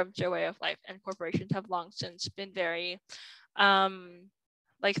activity harms their way of life, and corporations have long since been very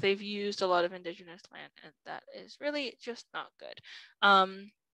like they've used a lot of Indigenous land, and that is really just not good.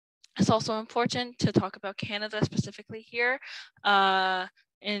 It's also important to talk about Canada specifically here.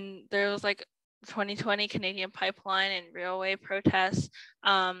 And there was like 2020 Canadian pipeline and railway protests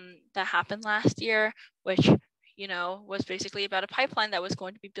that happened last year, which, you know, was basically about a pipeline that was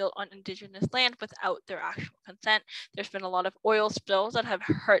going to be built on Indigenous land without their actual consent. There's been a lot of oil spills that have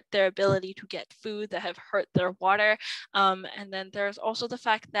hurt their ability to get food, that have hurt their water. And then there's also the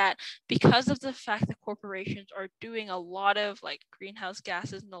fact that because of the fact that corporations are doing a lot of like greenhouse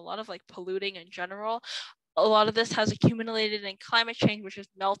gases and a lot of like polluting in general, a lot of this has accumulated in climate change, which is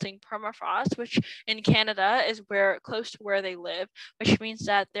melting permafrost, which in Canada is where close to where they live, which means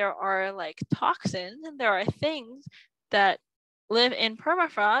that there are like toxins and there are things that live in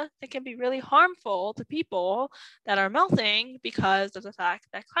permafrost that can be really harmful to people that are melting because of the fact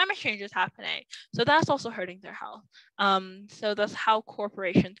that climate change is happening. So that's also hurting their health. So that's how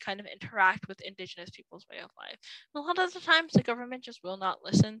corporations kind of interact with Indigenous people's way of life. And a lot of the times the government just will not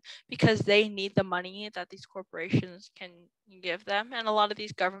listen because they need the money that these corporations can give them. And a lot of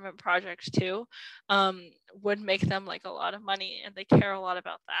these government projects too would make them like a lot of money, and they care a lot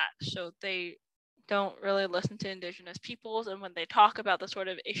about that. So they don't really listen to Indigenous peoples and when they talk about the sort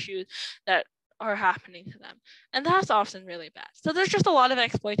of issues that are happening to them. And that's often really bad. So there's just a lot of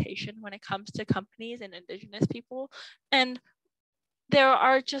exploitation when it comes to companies and Indigenous people. And there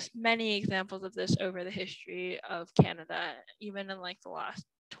are just many examples of this over the history of Canada, even in like the last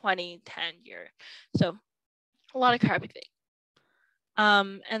 10 years. So a lot of crappy things.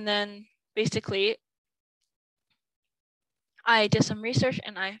 And then basically, I did some research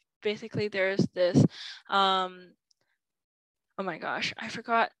and there's this, oh my gosh, I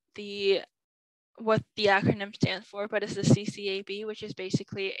forgot what the acronym stands for, but it's the CCAB, which is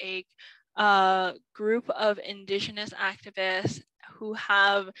basically a group of Indigenous activists who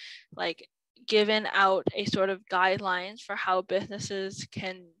have like given out a sort of guidelines for how businesses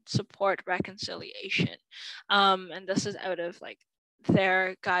can support reconciliation. And this is out of like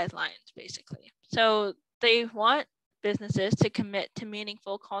their guidelines, basically. So they want businesses to commit to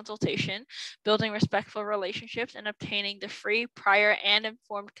meaningful consultation, building respectful relationships, and obtaining the free, prior, and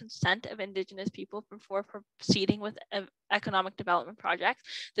informed consent of Indigenous people before proceeding with economic development projects.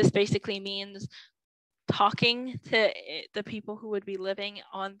 This basically means talking to the people who would be living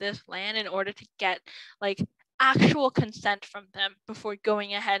on this land in order to get like actual consent from them before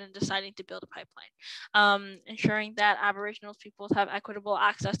going ahead and deciding to build a pipeline. Ensuring that Aboriginal peoples have equitable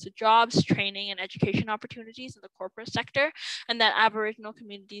access to jobs, training, and education opportunities in the corporate sector, and that Aboriginal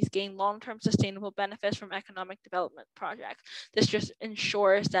communities gain long-term sustainable benefits from economic development projects. This just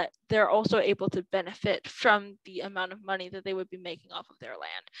ensures that they're also able to benefit from the amount of money that they would be making off of their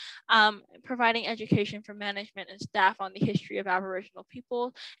land. Providing education for management and staff on the history of Aboriginal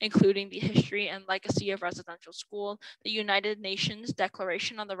people, including the history and legacy of residential school, the United Nations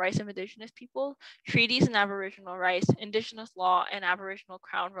Declaration on the Rights of Indigenous People, treaties and Aboriginal rights, Indigenous law, and Aboriginal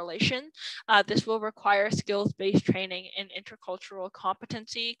Crown relations. This will require skills-based training in intercultural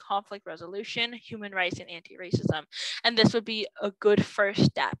competency, conflict resolution, human rights, and anti-racism. And this would be a good first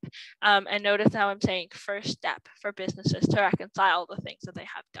step. And notice how I'm saying first step for businesses to reconcile the things that they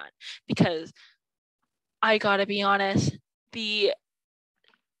have done. Because I gotta be honest, the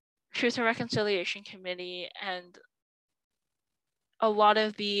Truth and Reconciliation Committee and a lot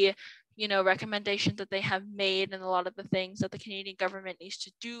of the recommendations that they have made and a lot of the things that the Canadian government needs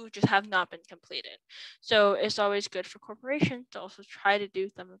to do just have not been completed. So it's always good for corporations to also try to do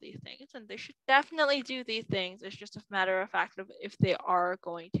some of these things, and they should definitely do these things. It's just a matter of fact of if they are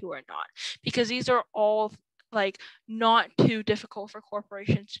going to or not, because these are all like not too difficult for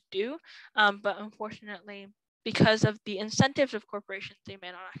corporations to do, but unfortunately, because of the incentives of corporations, they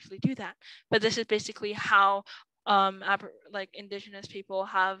may not actually do that. But this is basically how Indigenous people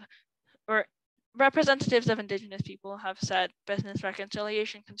have, or representatives of Indigenous people have said business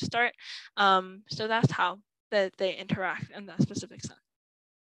reconciliation can start. So that's how that they interact in that specific sense.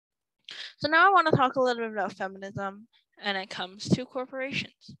 So now I want to talk a little bit about feminism when it comes to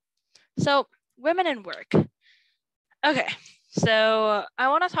corporations. So women in work. Okay, so I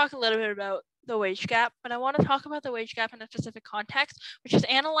want to talk a little bit about the wage gap, but I want to talk about the wage gap in a specific context, which is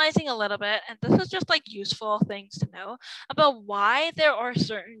analyzing a little bit, and this is just like useful things to know about why there are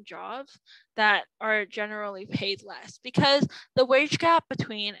certain jobs that are generally paid less, because the wage gap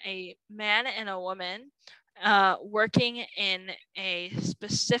between a man and a woman working in a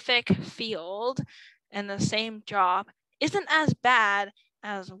specific field and the same job isn't as bad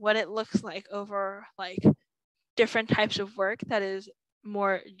as what it looks like over like different types of work that is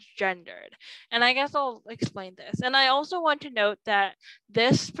more gendered. And I guess I'll explain this. And I also want to note that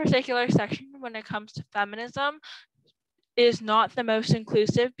this particular section, when it comes to feminism, is not the most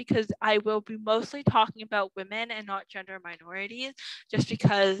inclusive, because I will be mostly talking about women and not gender minorities, just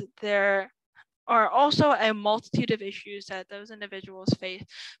because there are also a multitude of issues that those individuals face.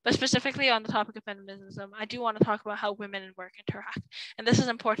 But specifically on the topic of feminism, I do want to talk about how women in work interact. And this is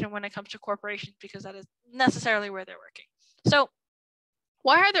important when it comes to corporations, because that is necessarily where they're working. So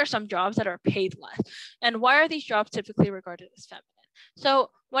why are there some jobs that are paid less? And why are these jobs typically regarded as feminine?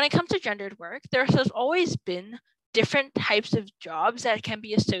 So when it comes to gendered work, there has always been different types of jobs that can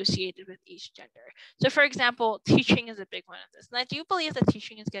be associated with each gender. So for example, teaching is a big one of this. And I do believe that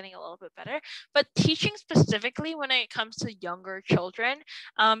teaching is getting a little bit better, but teaching specifically when it comes to younger children,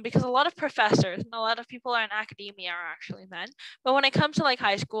 because a lot of professors and a lot of people in academia are actually men, but when it comes to like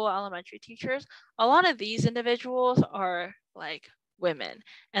high school, elementary teachers, a lot of these individuals are like women,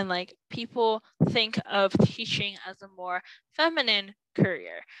 and like people think of teaching as a more feminine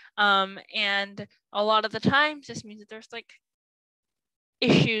career, and a lot of the times this means that there's like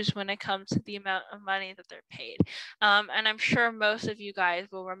issues when it comes to the amount of money that they're paid, and I'm sure most of you guys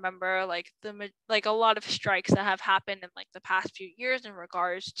will remember like a lot of strikes that have happened in like the past few years in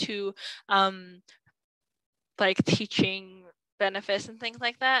regards to like teaching benefits and things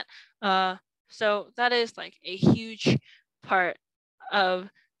like that. So that is like a huge part of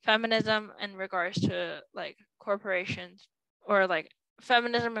feminism in regards to like corporations, or like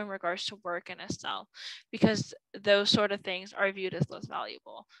feminism in regards to work in itself, because those sort of things are viewed as less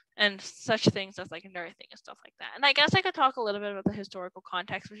valuable, and such things as like nursing and stuff like that. And I guess I could talk a little bit about the historical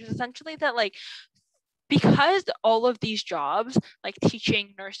context, which is essentially that like because all of these jobs like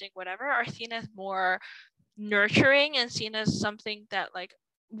teaching, nursing, whatever, are seen as more nurturing and seen as something that like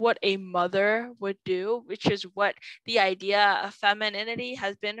what a mother would do, which is what the idea of femininity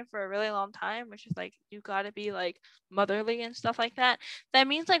has been for a really long time, which is like you got to be like motherly and stuff like that. That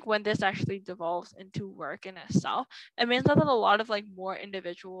means like when this actually devolves into work in itself, it means that a lot of like more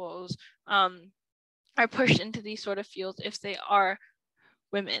individuals are pushed into these sort of fields if they are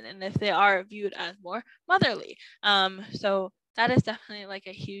women and if they are viewed as more motherly. So that is definitely like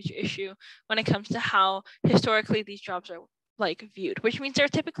a huge issue when it comes to how historically these jobs are like viewed, which means they're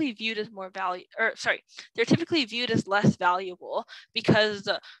typically viewed as they're typically viewed as less valuable, because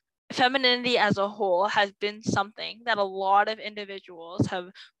femininity as a whole has been something that a lot of individuals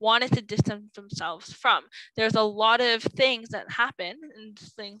have wanted to distance themselves from. There's a lot of things that happen, and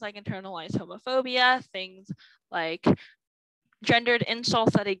things like internalized homophobia, things like gendered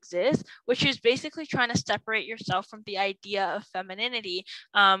insults that exist, which is basically trying to separate yourself from the idea of femininity,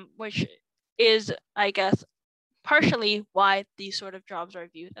 which is, I guess, partially why these sort of jobs are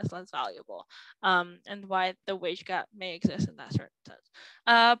viewed as less valuable, and why the wage gap may exist in that certain sense.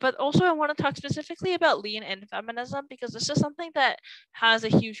 But also I want to talk specifically about lean-in feminism, because this is something that has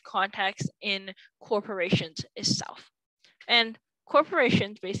a huge context in corporations itself. And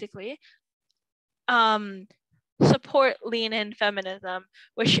corporations basically support lean-in feminism,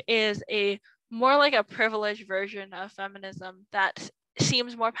 which is a more like a privileged version of feminism that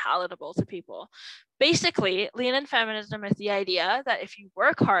seems more palatable to people. Basically, lean-in feminism is the idea that if you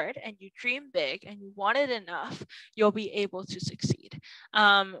work hard and you dream big and you want it enough, you'll be able to succeed,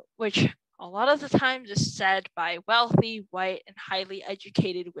 which a lot of the times is said by wealthy, white, and highly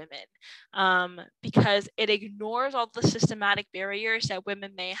educated women, because it ignores all the systematic barriers that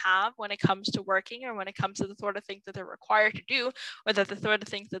women may have when it comes to working, or when it comes to the sort of things that they're required to do, or that the sort of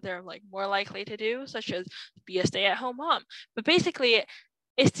things that they're like more likely to do, such as be a stay-at-home mom. But basically,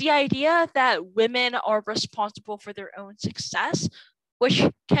 it's the idea that women are responsible for their own success, which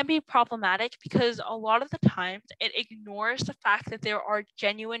can be problematic because a lot of the times it ignores the fact that there are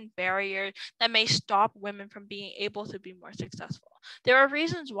genuine barriers that may stop women from being able to be more successful. There are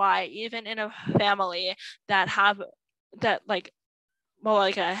reasons why, even in a family that have that like more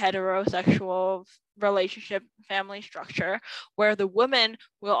like a heterosexual relationship family structure, where the woman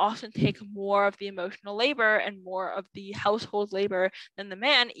will often take more of the emotional labor and more of the household labor than the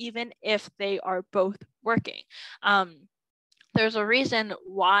man, even if they are both working. There's a reason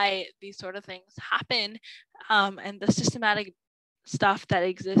why these sort of things happen, and the systematic stuff that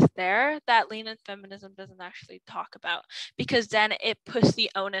exists there that lean-in feminism doesn't actually talk about, because then it puts the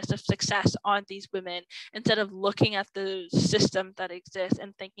onus of success on these women instead of looking at the system that exists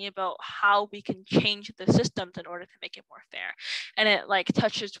and thinking about how we can change the systems in order to make it more fair. And it like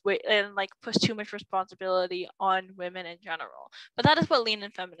touches and like puts too much responsibility on women in general. But that is what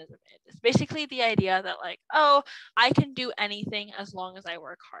lean-in feminism is. It's basically the idea that like, oh, I can do anything as long as I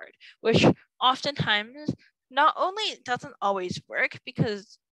work hard, which oftentimes not only doesn't always work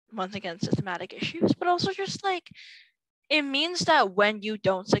because, once again, systematic issues, but also just like it means that when you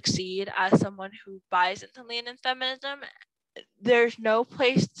don't succeed as someone who buys into lean-in feminism, there's no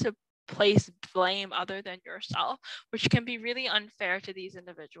place to place blame other than yourself, which can be really unfair to these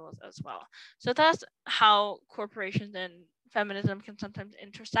individuals as well. So that's how corporations and feminism can sometimes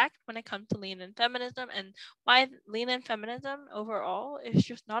intersect when it comes to lean-in feminism, and why lean-in feminism overall is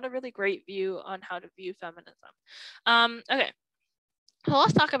just not a really great view on how to view feminism. Okay, so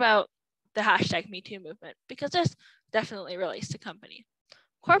let's talk about the hashtag #MeToo movement, because this definitely relates to company.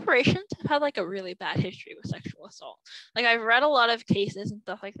 Corporations have had like a really bad history with sexual assault. Like I've read a lot of cases and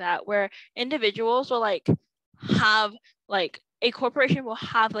stuff like that where individuals will like have like a corporation will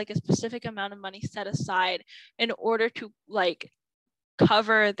have like a specific amount of money set aside in order to like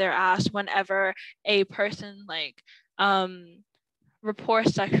cover their ass whenever a person like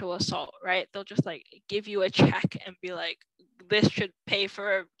reports sexual assault, right? They'll just like give you a check and be like, this should pay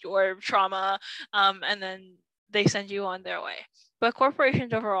for your trauma, and then they send you on their way. But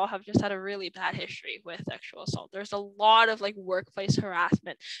corporations overall have just had a really bad history with sexual assault. There's a lot of like workplace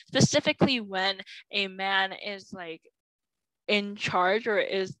harassment, specifically when a man is like in charge or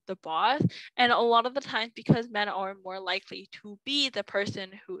is the boss. And a lot of the times, because men are more likely to be the person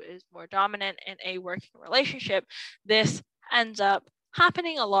who is more dominant in a working relationship, this ends up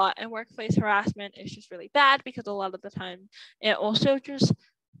happening a lot. And workplace harassment is just really bad because a lot of the time it also just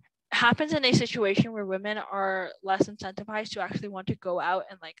happens in a situation where women are less incentivized to actually want to go out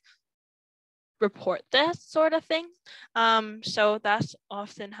and like report this sort of thing. So that's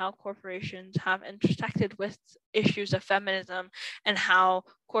often how corporations have intersected with issues of feminism and how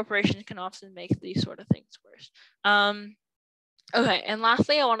corporations can often make these sort of things worse. Okay, and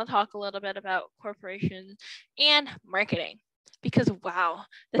lastly, I want to talk a little bit about corporations and marketing. Because wow,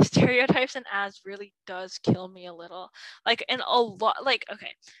 the stereotypes and ads really does kill me a little. Like, and a lot, like,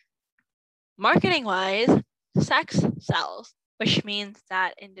 okay, marketing wise, sex sells, which means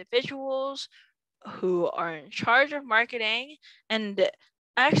that individuals who are in charge of marketing, and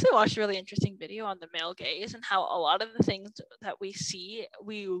I actually watched a really interesting video on the male gaze and how a lot of the things that we see,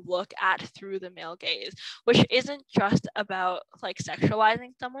 we look at through the male gaze, which isn't just about like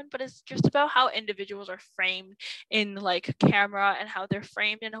sexualizing someone, but it's just about how individuals are framed in like camera and how they're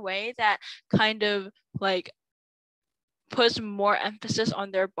framed in a way that kind of like puts more emphasis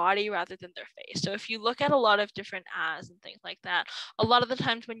on their body rather than their face. So if you look at a lot of different ads and things like that, a lot of the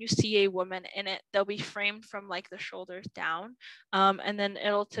times when you see a woman in it, they'll be framed from like the shoulders down. And then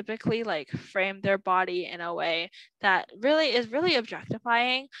it'll typically like frame their body in a way that really is really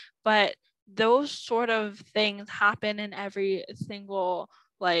objectifying. But those sort of things happen in every single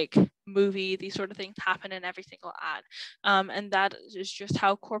like movie. These sort of things happen in every single ad. And that is just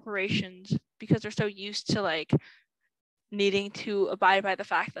how corporations, because they're so used to like needing to abide by the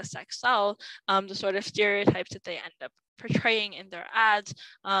fact that sex sells, the sort of stereotypes that they end up portraying in their ads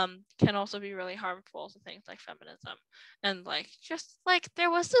can also be really harmful to things like feminism. And like, just like there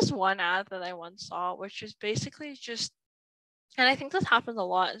was this one ad that I once saw, which is basically just, and I think this happens a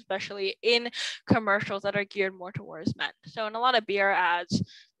lot, especially in commercials that are geared more towards men. So in a lot of beer ads,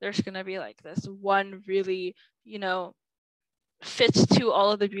 there's going to be like this one really, fits to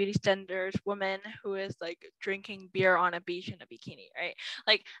all of the beauty standards woman who is like drinking beer on a beach in a bikini, right?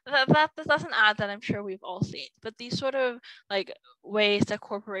 Like that's an ad that I'm sure we've all seen. But these sort of like ways that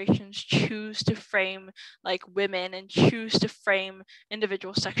corporations choose to frame like women and choose to frame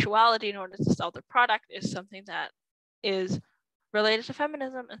individual sexuality in order to sell their product is something that is related to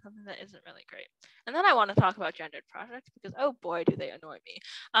feminism and something that isn't really great. And then I want to talk about gendered products because, oh boy, do they annoy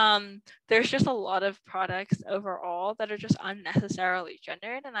me. There's just a lot of products overall that are just unnecessarily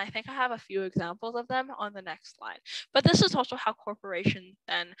gendered, and I think I have a few examples of them on the next slide. But this is also how corporations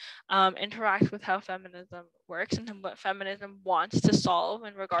then interact with how feminism works and what feminism wants to solve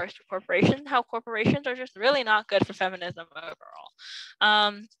in regards to corporations, how corporations are just really not good for feminism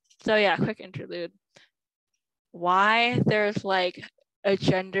overall. So yeah, quick interlude. Why there's like a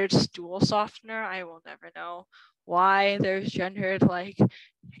gendered stool softener, I will never know. Why there's gendered like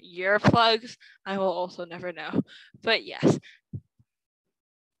earplugs, I will also never know. But yes,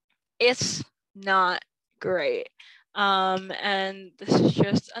 it's not great. And this is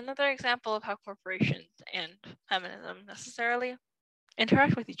just another example of how corporations and feminism necessarily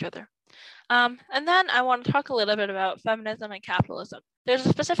interact with each other. And then I want to talk a little bit about feminism and capitalism. There's a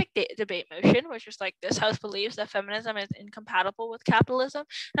specific debate motion, which is like this House believes that feminism is incompatible with capitalism.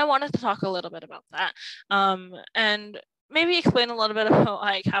 And I wanted to talk a little bit about that. And maybe explain a little bit about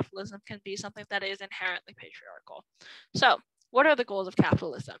why capitalism can be something that is inherently patriarchal. So, what are the goals of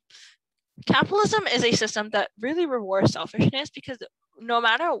capitalism? Capitalism is a system that really rewards selfishness because no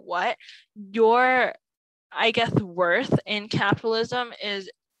matter what, your, I guess, worth in capitalism is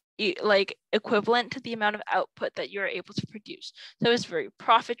like equivalent to the amount of output that you're able to produce. So it's very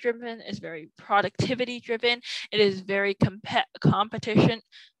profit driven, it's very productivity driven, it is very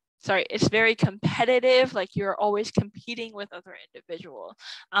it's very competitive, like you're always competing with other individuals.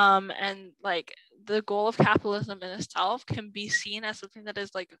 And like the goal of capitalism in itself can be seen as something that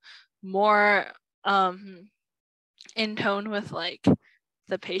is like more in tone with like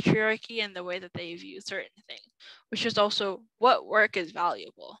the patriarchy and the way that they view certain things, which is also what work is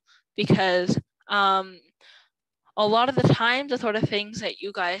valuable, because a lot of the times the sort of things that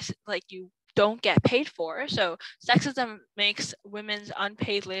you guys like you don't get paid for. So sexism makes women's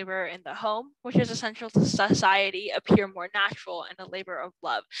unpaid labor in the home, which is essential to society, appear more natural and a labor of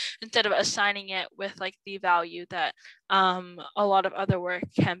love, instead of assigning it with like the value that a lot of other work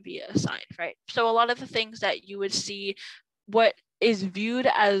can be assigned, right? So a lot of the things that you would see, what is viewed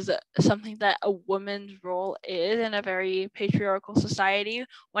as something that a woman's role is in a very patriarchal society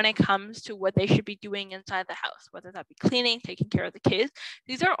when it comes to what they should be doing inside the house, whether that be cleaning, taking care of the kids.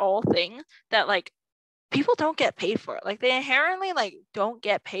 These are all things that like people don't get paid for it. Like they inherently like don't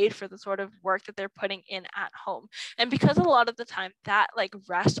get paid for the sort of work that they're putting in at home. And because a lot of the time that like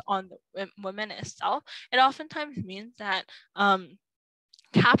rests on the women itself, it oftentimes means that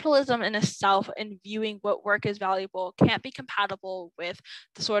capitalism in itself and viewing what work is valuable can't be compatible with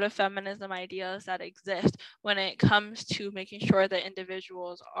the sort of feminism ideas that exist when it comes to making sure that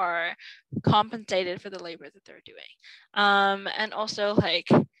individuals are compensated for the labor that they're doing. And also like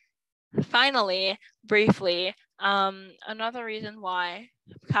finally, briefly, another reason why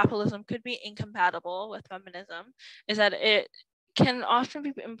capitalism could be incompatible with feminism is that it can often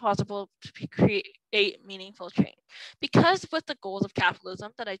be impossible to create meaningful change. Because with the goals of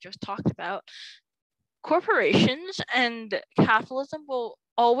capitalism that I just talked about, corporations and capitalism will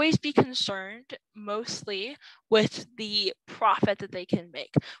always be concerned mostly with the profit that they can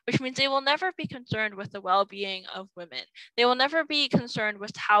make, which means they will never be concerned with the well-being of women. They will never be concerned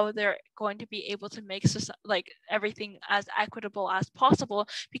with how they're going to be able to make like everything as equitable as possible,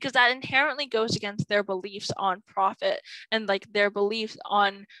 because that inherently goes against their beliefs on profit and like their beliefs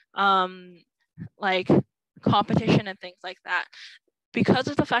on like competition and things like that. Because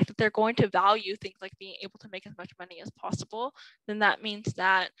of the fact that they're going to value things like being able to make as much money as possible, then that means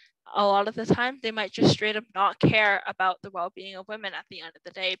that a lot of the time they might just straight up not care about the well-being of women at the end of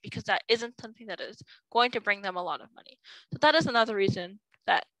the day, because that isn't something that is going to bring them a lot of money. So that is another reason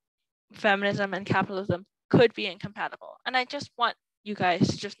that feminism and capitalism could be incompatible. And I just want you guys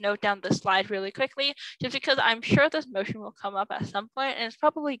to just note down this slide really quickly, just because I'm sure this motion will come up at some point, and it's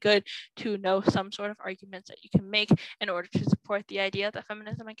probably good to know some sort of arguments that you can make in order to support the idea that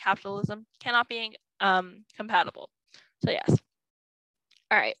feminism and capitalism cannot be compatible. So yes.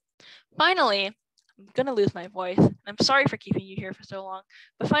 All right. Finally, I'm gonna lose my voice. I'm sorry for keeping you here for so long,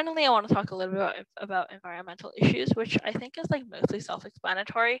 but finally I want to talk a little bit about environmental issues, which I think is like mostly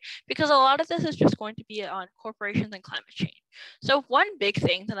self-explanatory, because a lot of this is just going to be on corporations and climate change. So one big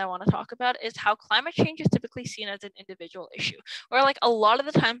thing that I want to talk about is how climate change is typically seen as an individual issue, or like a lot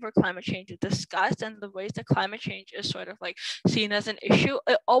of the times where climate change is discussed and the ways that climate change is sort of like seen as an issue,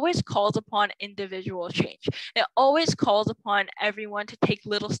 it always calls upon individual change. It always calls upon everyone to take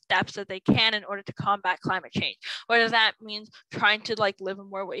little steps that they can in order to combat climate change. Whether that means trying to like live a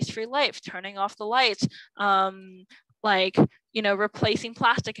more waste-free life, turning off the lights, like, you know, replacing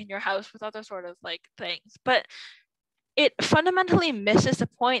plastic in your house with other sort of like things. But it fundamentally misses the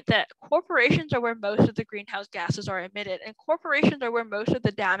point that corporations are where most of the greenhouse gases are emitted, and corporations are where most of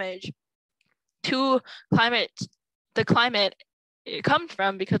the damage to the climate, it comes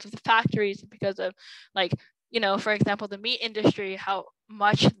from, because of the factories, because of like, you know, for example, the meat industry, how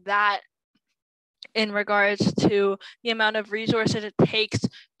much that in regards to the amount of resources it takes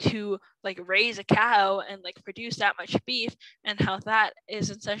to like raise a cow and like produce that much beef, and how that is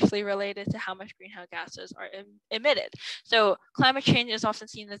essentially related to how much greenhouse gases are emitted. So climate change is often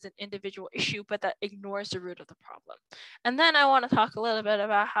seen as an individual issue, but that ignores the root of the problem. And then I want to talk a little bit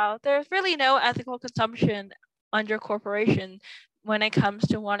about how there's really no ethical consumption under corporation when it comes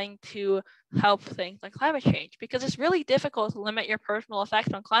to wanting to help things like climate change, because it's really difficult to limit your personal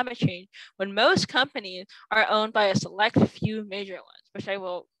effect on climate change when most companies are owned by a select few major ones, which I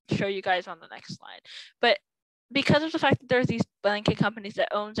will show you guys on the next slide. But because of the fact that there's these blanket companies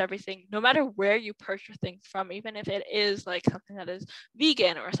that owns everything, no matter where you purchase things from, even if it is like something that is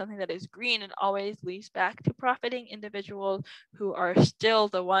vegan or something that is green, it always leads back to profiting individuals who are still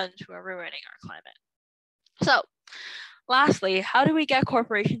the ones who are ruining our climate. So lastly, how do we get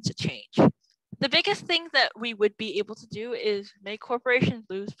corporations to change? The biggest thing that we would be able to do is make corporations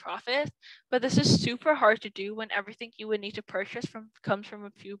lose profit, but this is super hard to do when everything you would need to purchase comes from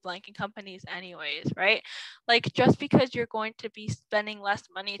a few blanket companies anyways, right? Like, just because you're going to be spending less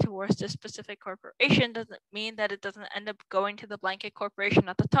money towards this specific corporation doesn't mean that it doesn't end up going to the blanket corporation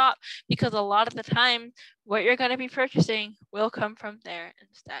at the top, because a lot of the time what you're going to be purchasing will come from there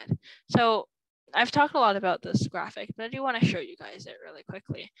instead. So I've talked a lot about this graphic, but I do want to show you guys it really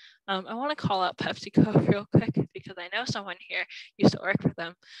quickly. I want to call out PepsiCo real quick, because I know someone here used to work for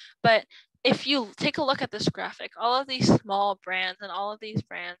them. But if you take a look at this graphic, all of these small brands and all of these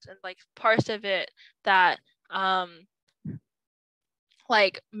brands and like parts of it that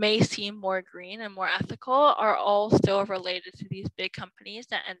like may seem more green and more ethical are all still related to these big companies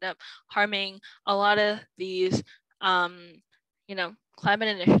that end up harming a lot of these you know, climate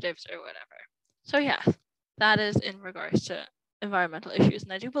initiatives or whatever. So yeah, that is in regards to environmental issues.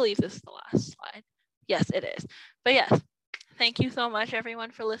 And I do believe this is the last slide. Yes, it is. But yes, thank you so much, everyone,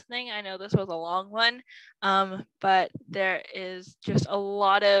 for listening. I know this was a long one, but there is just a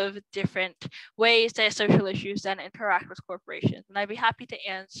lot of different ways that social issues then interact with corporations. And I'd be happy to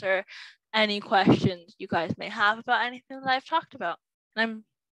answer any questions you guys may have about anything that I've talked about. And I'm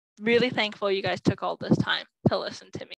really thankful you guys took all this time to listen to me.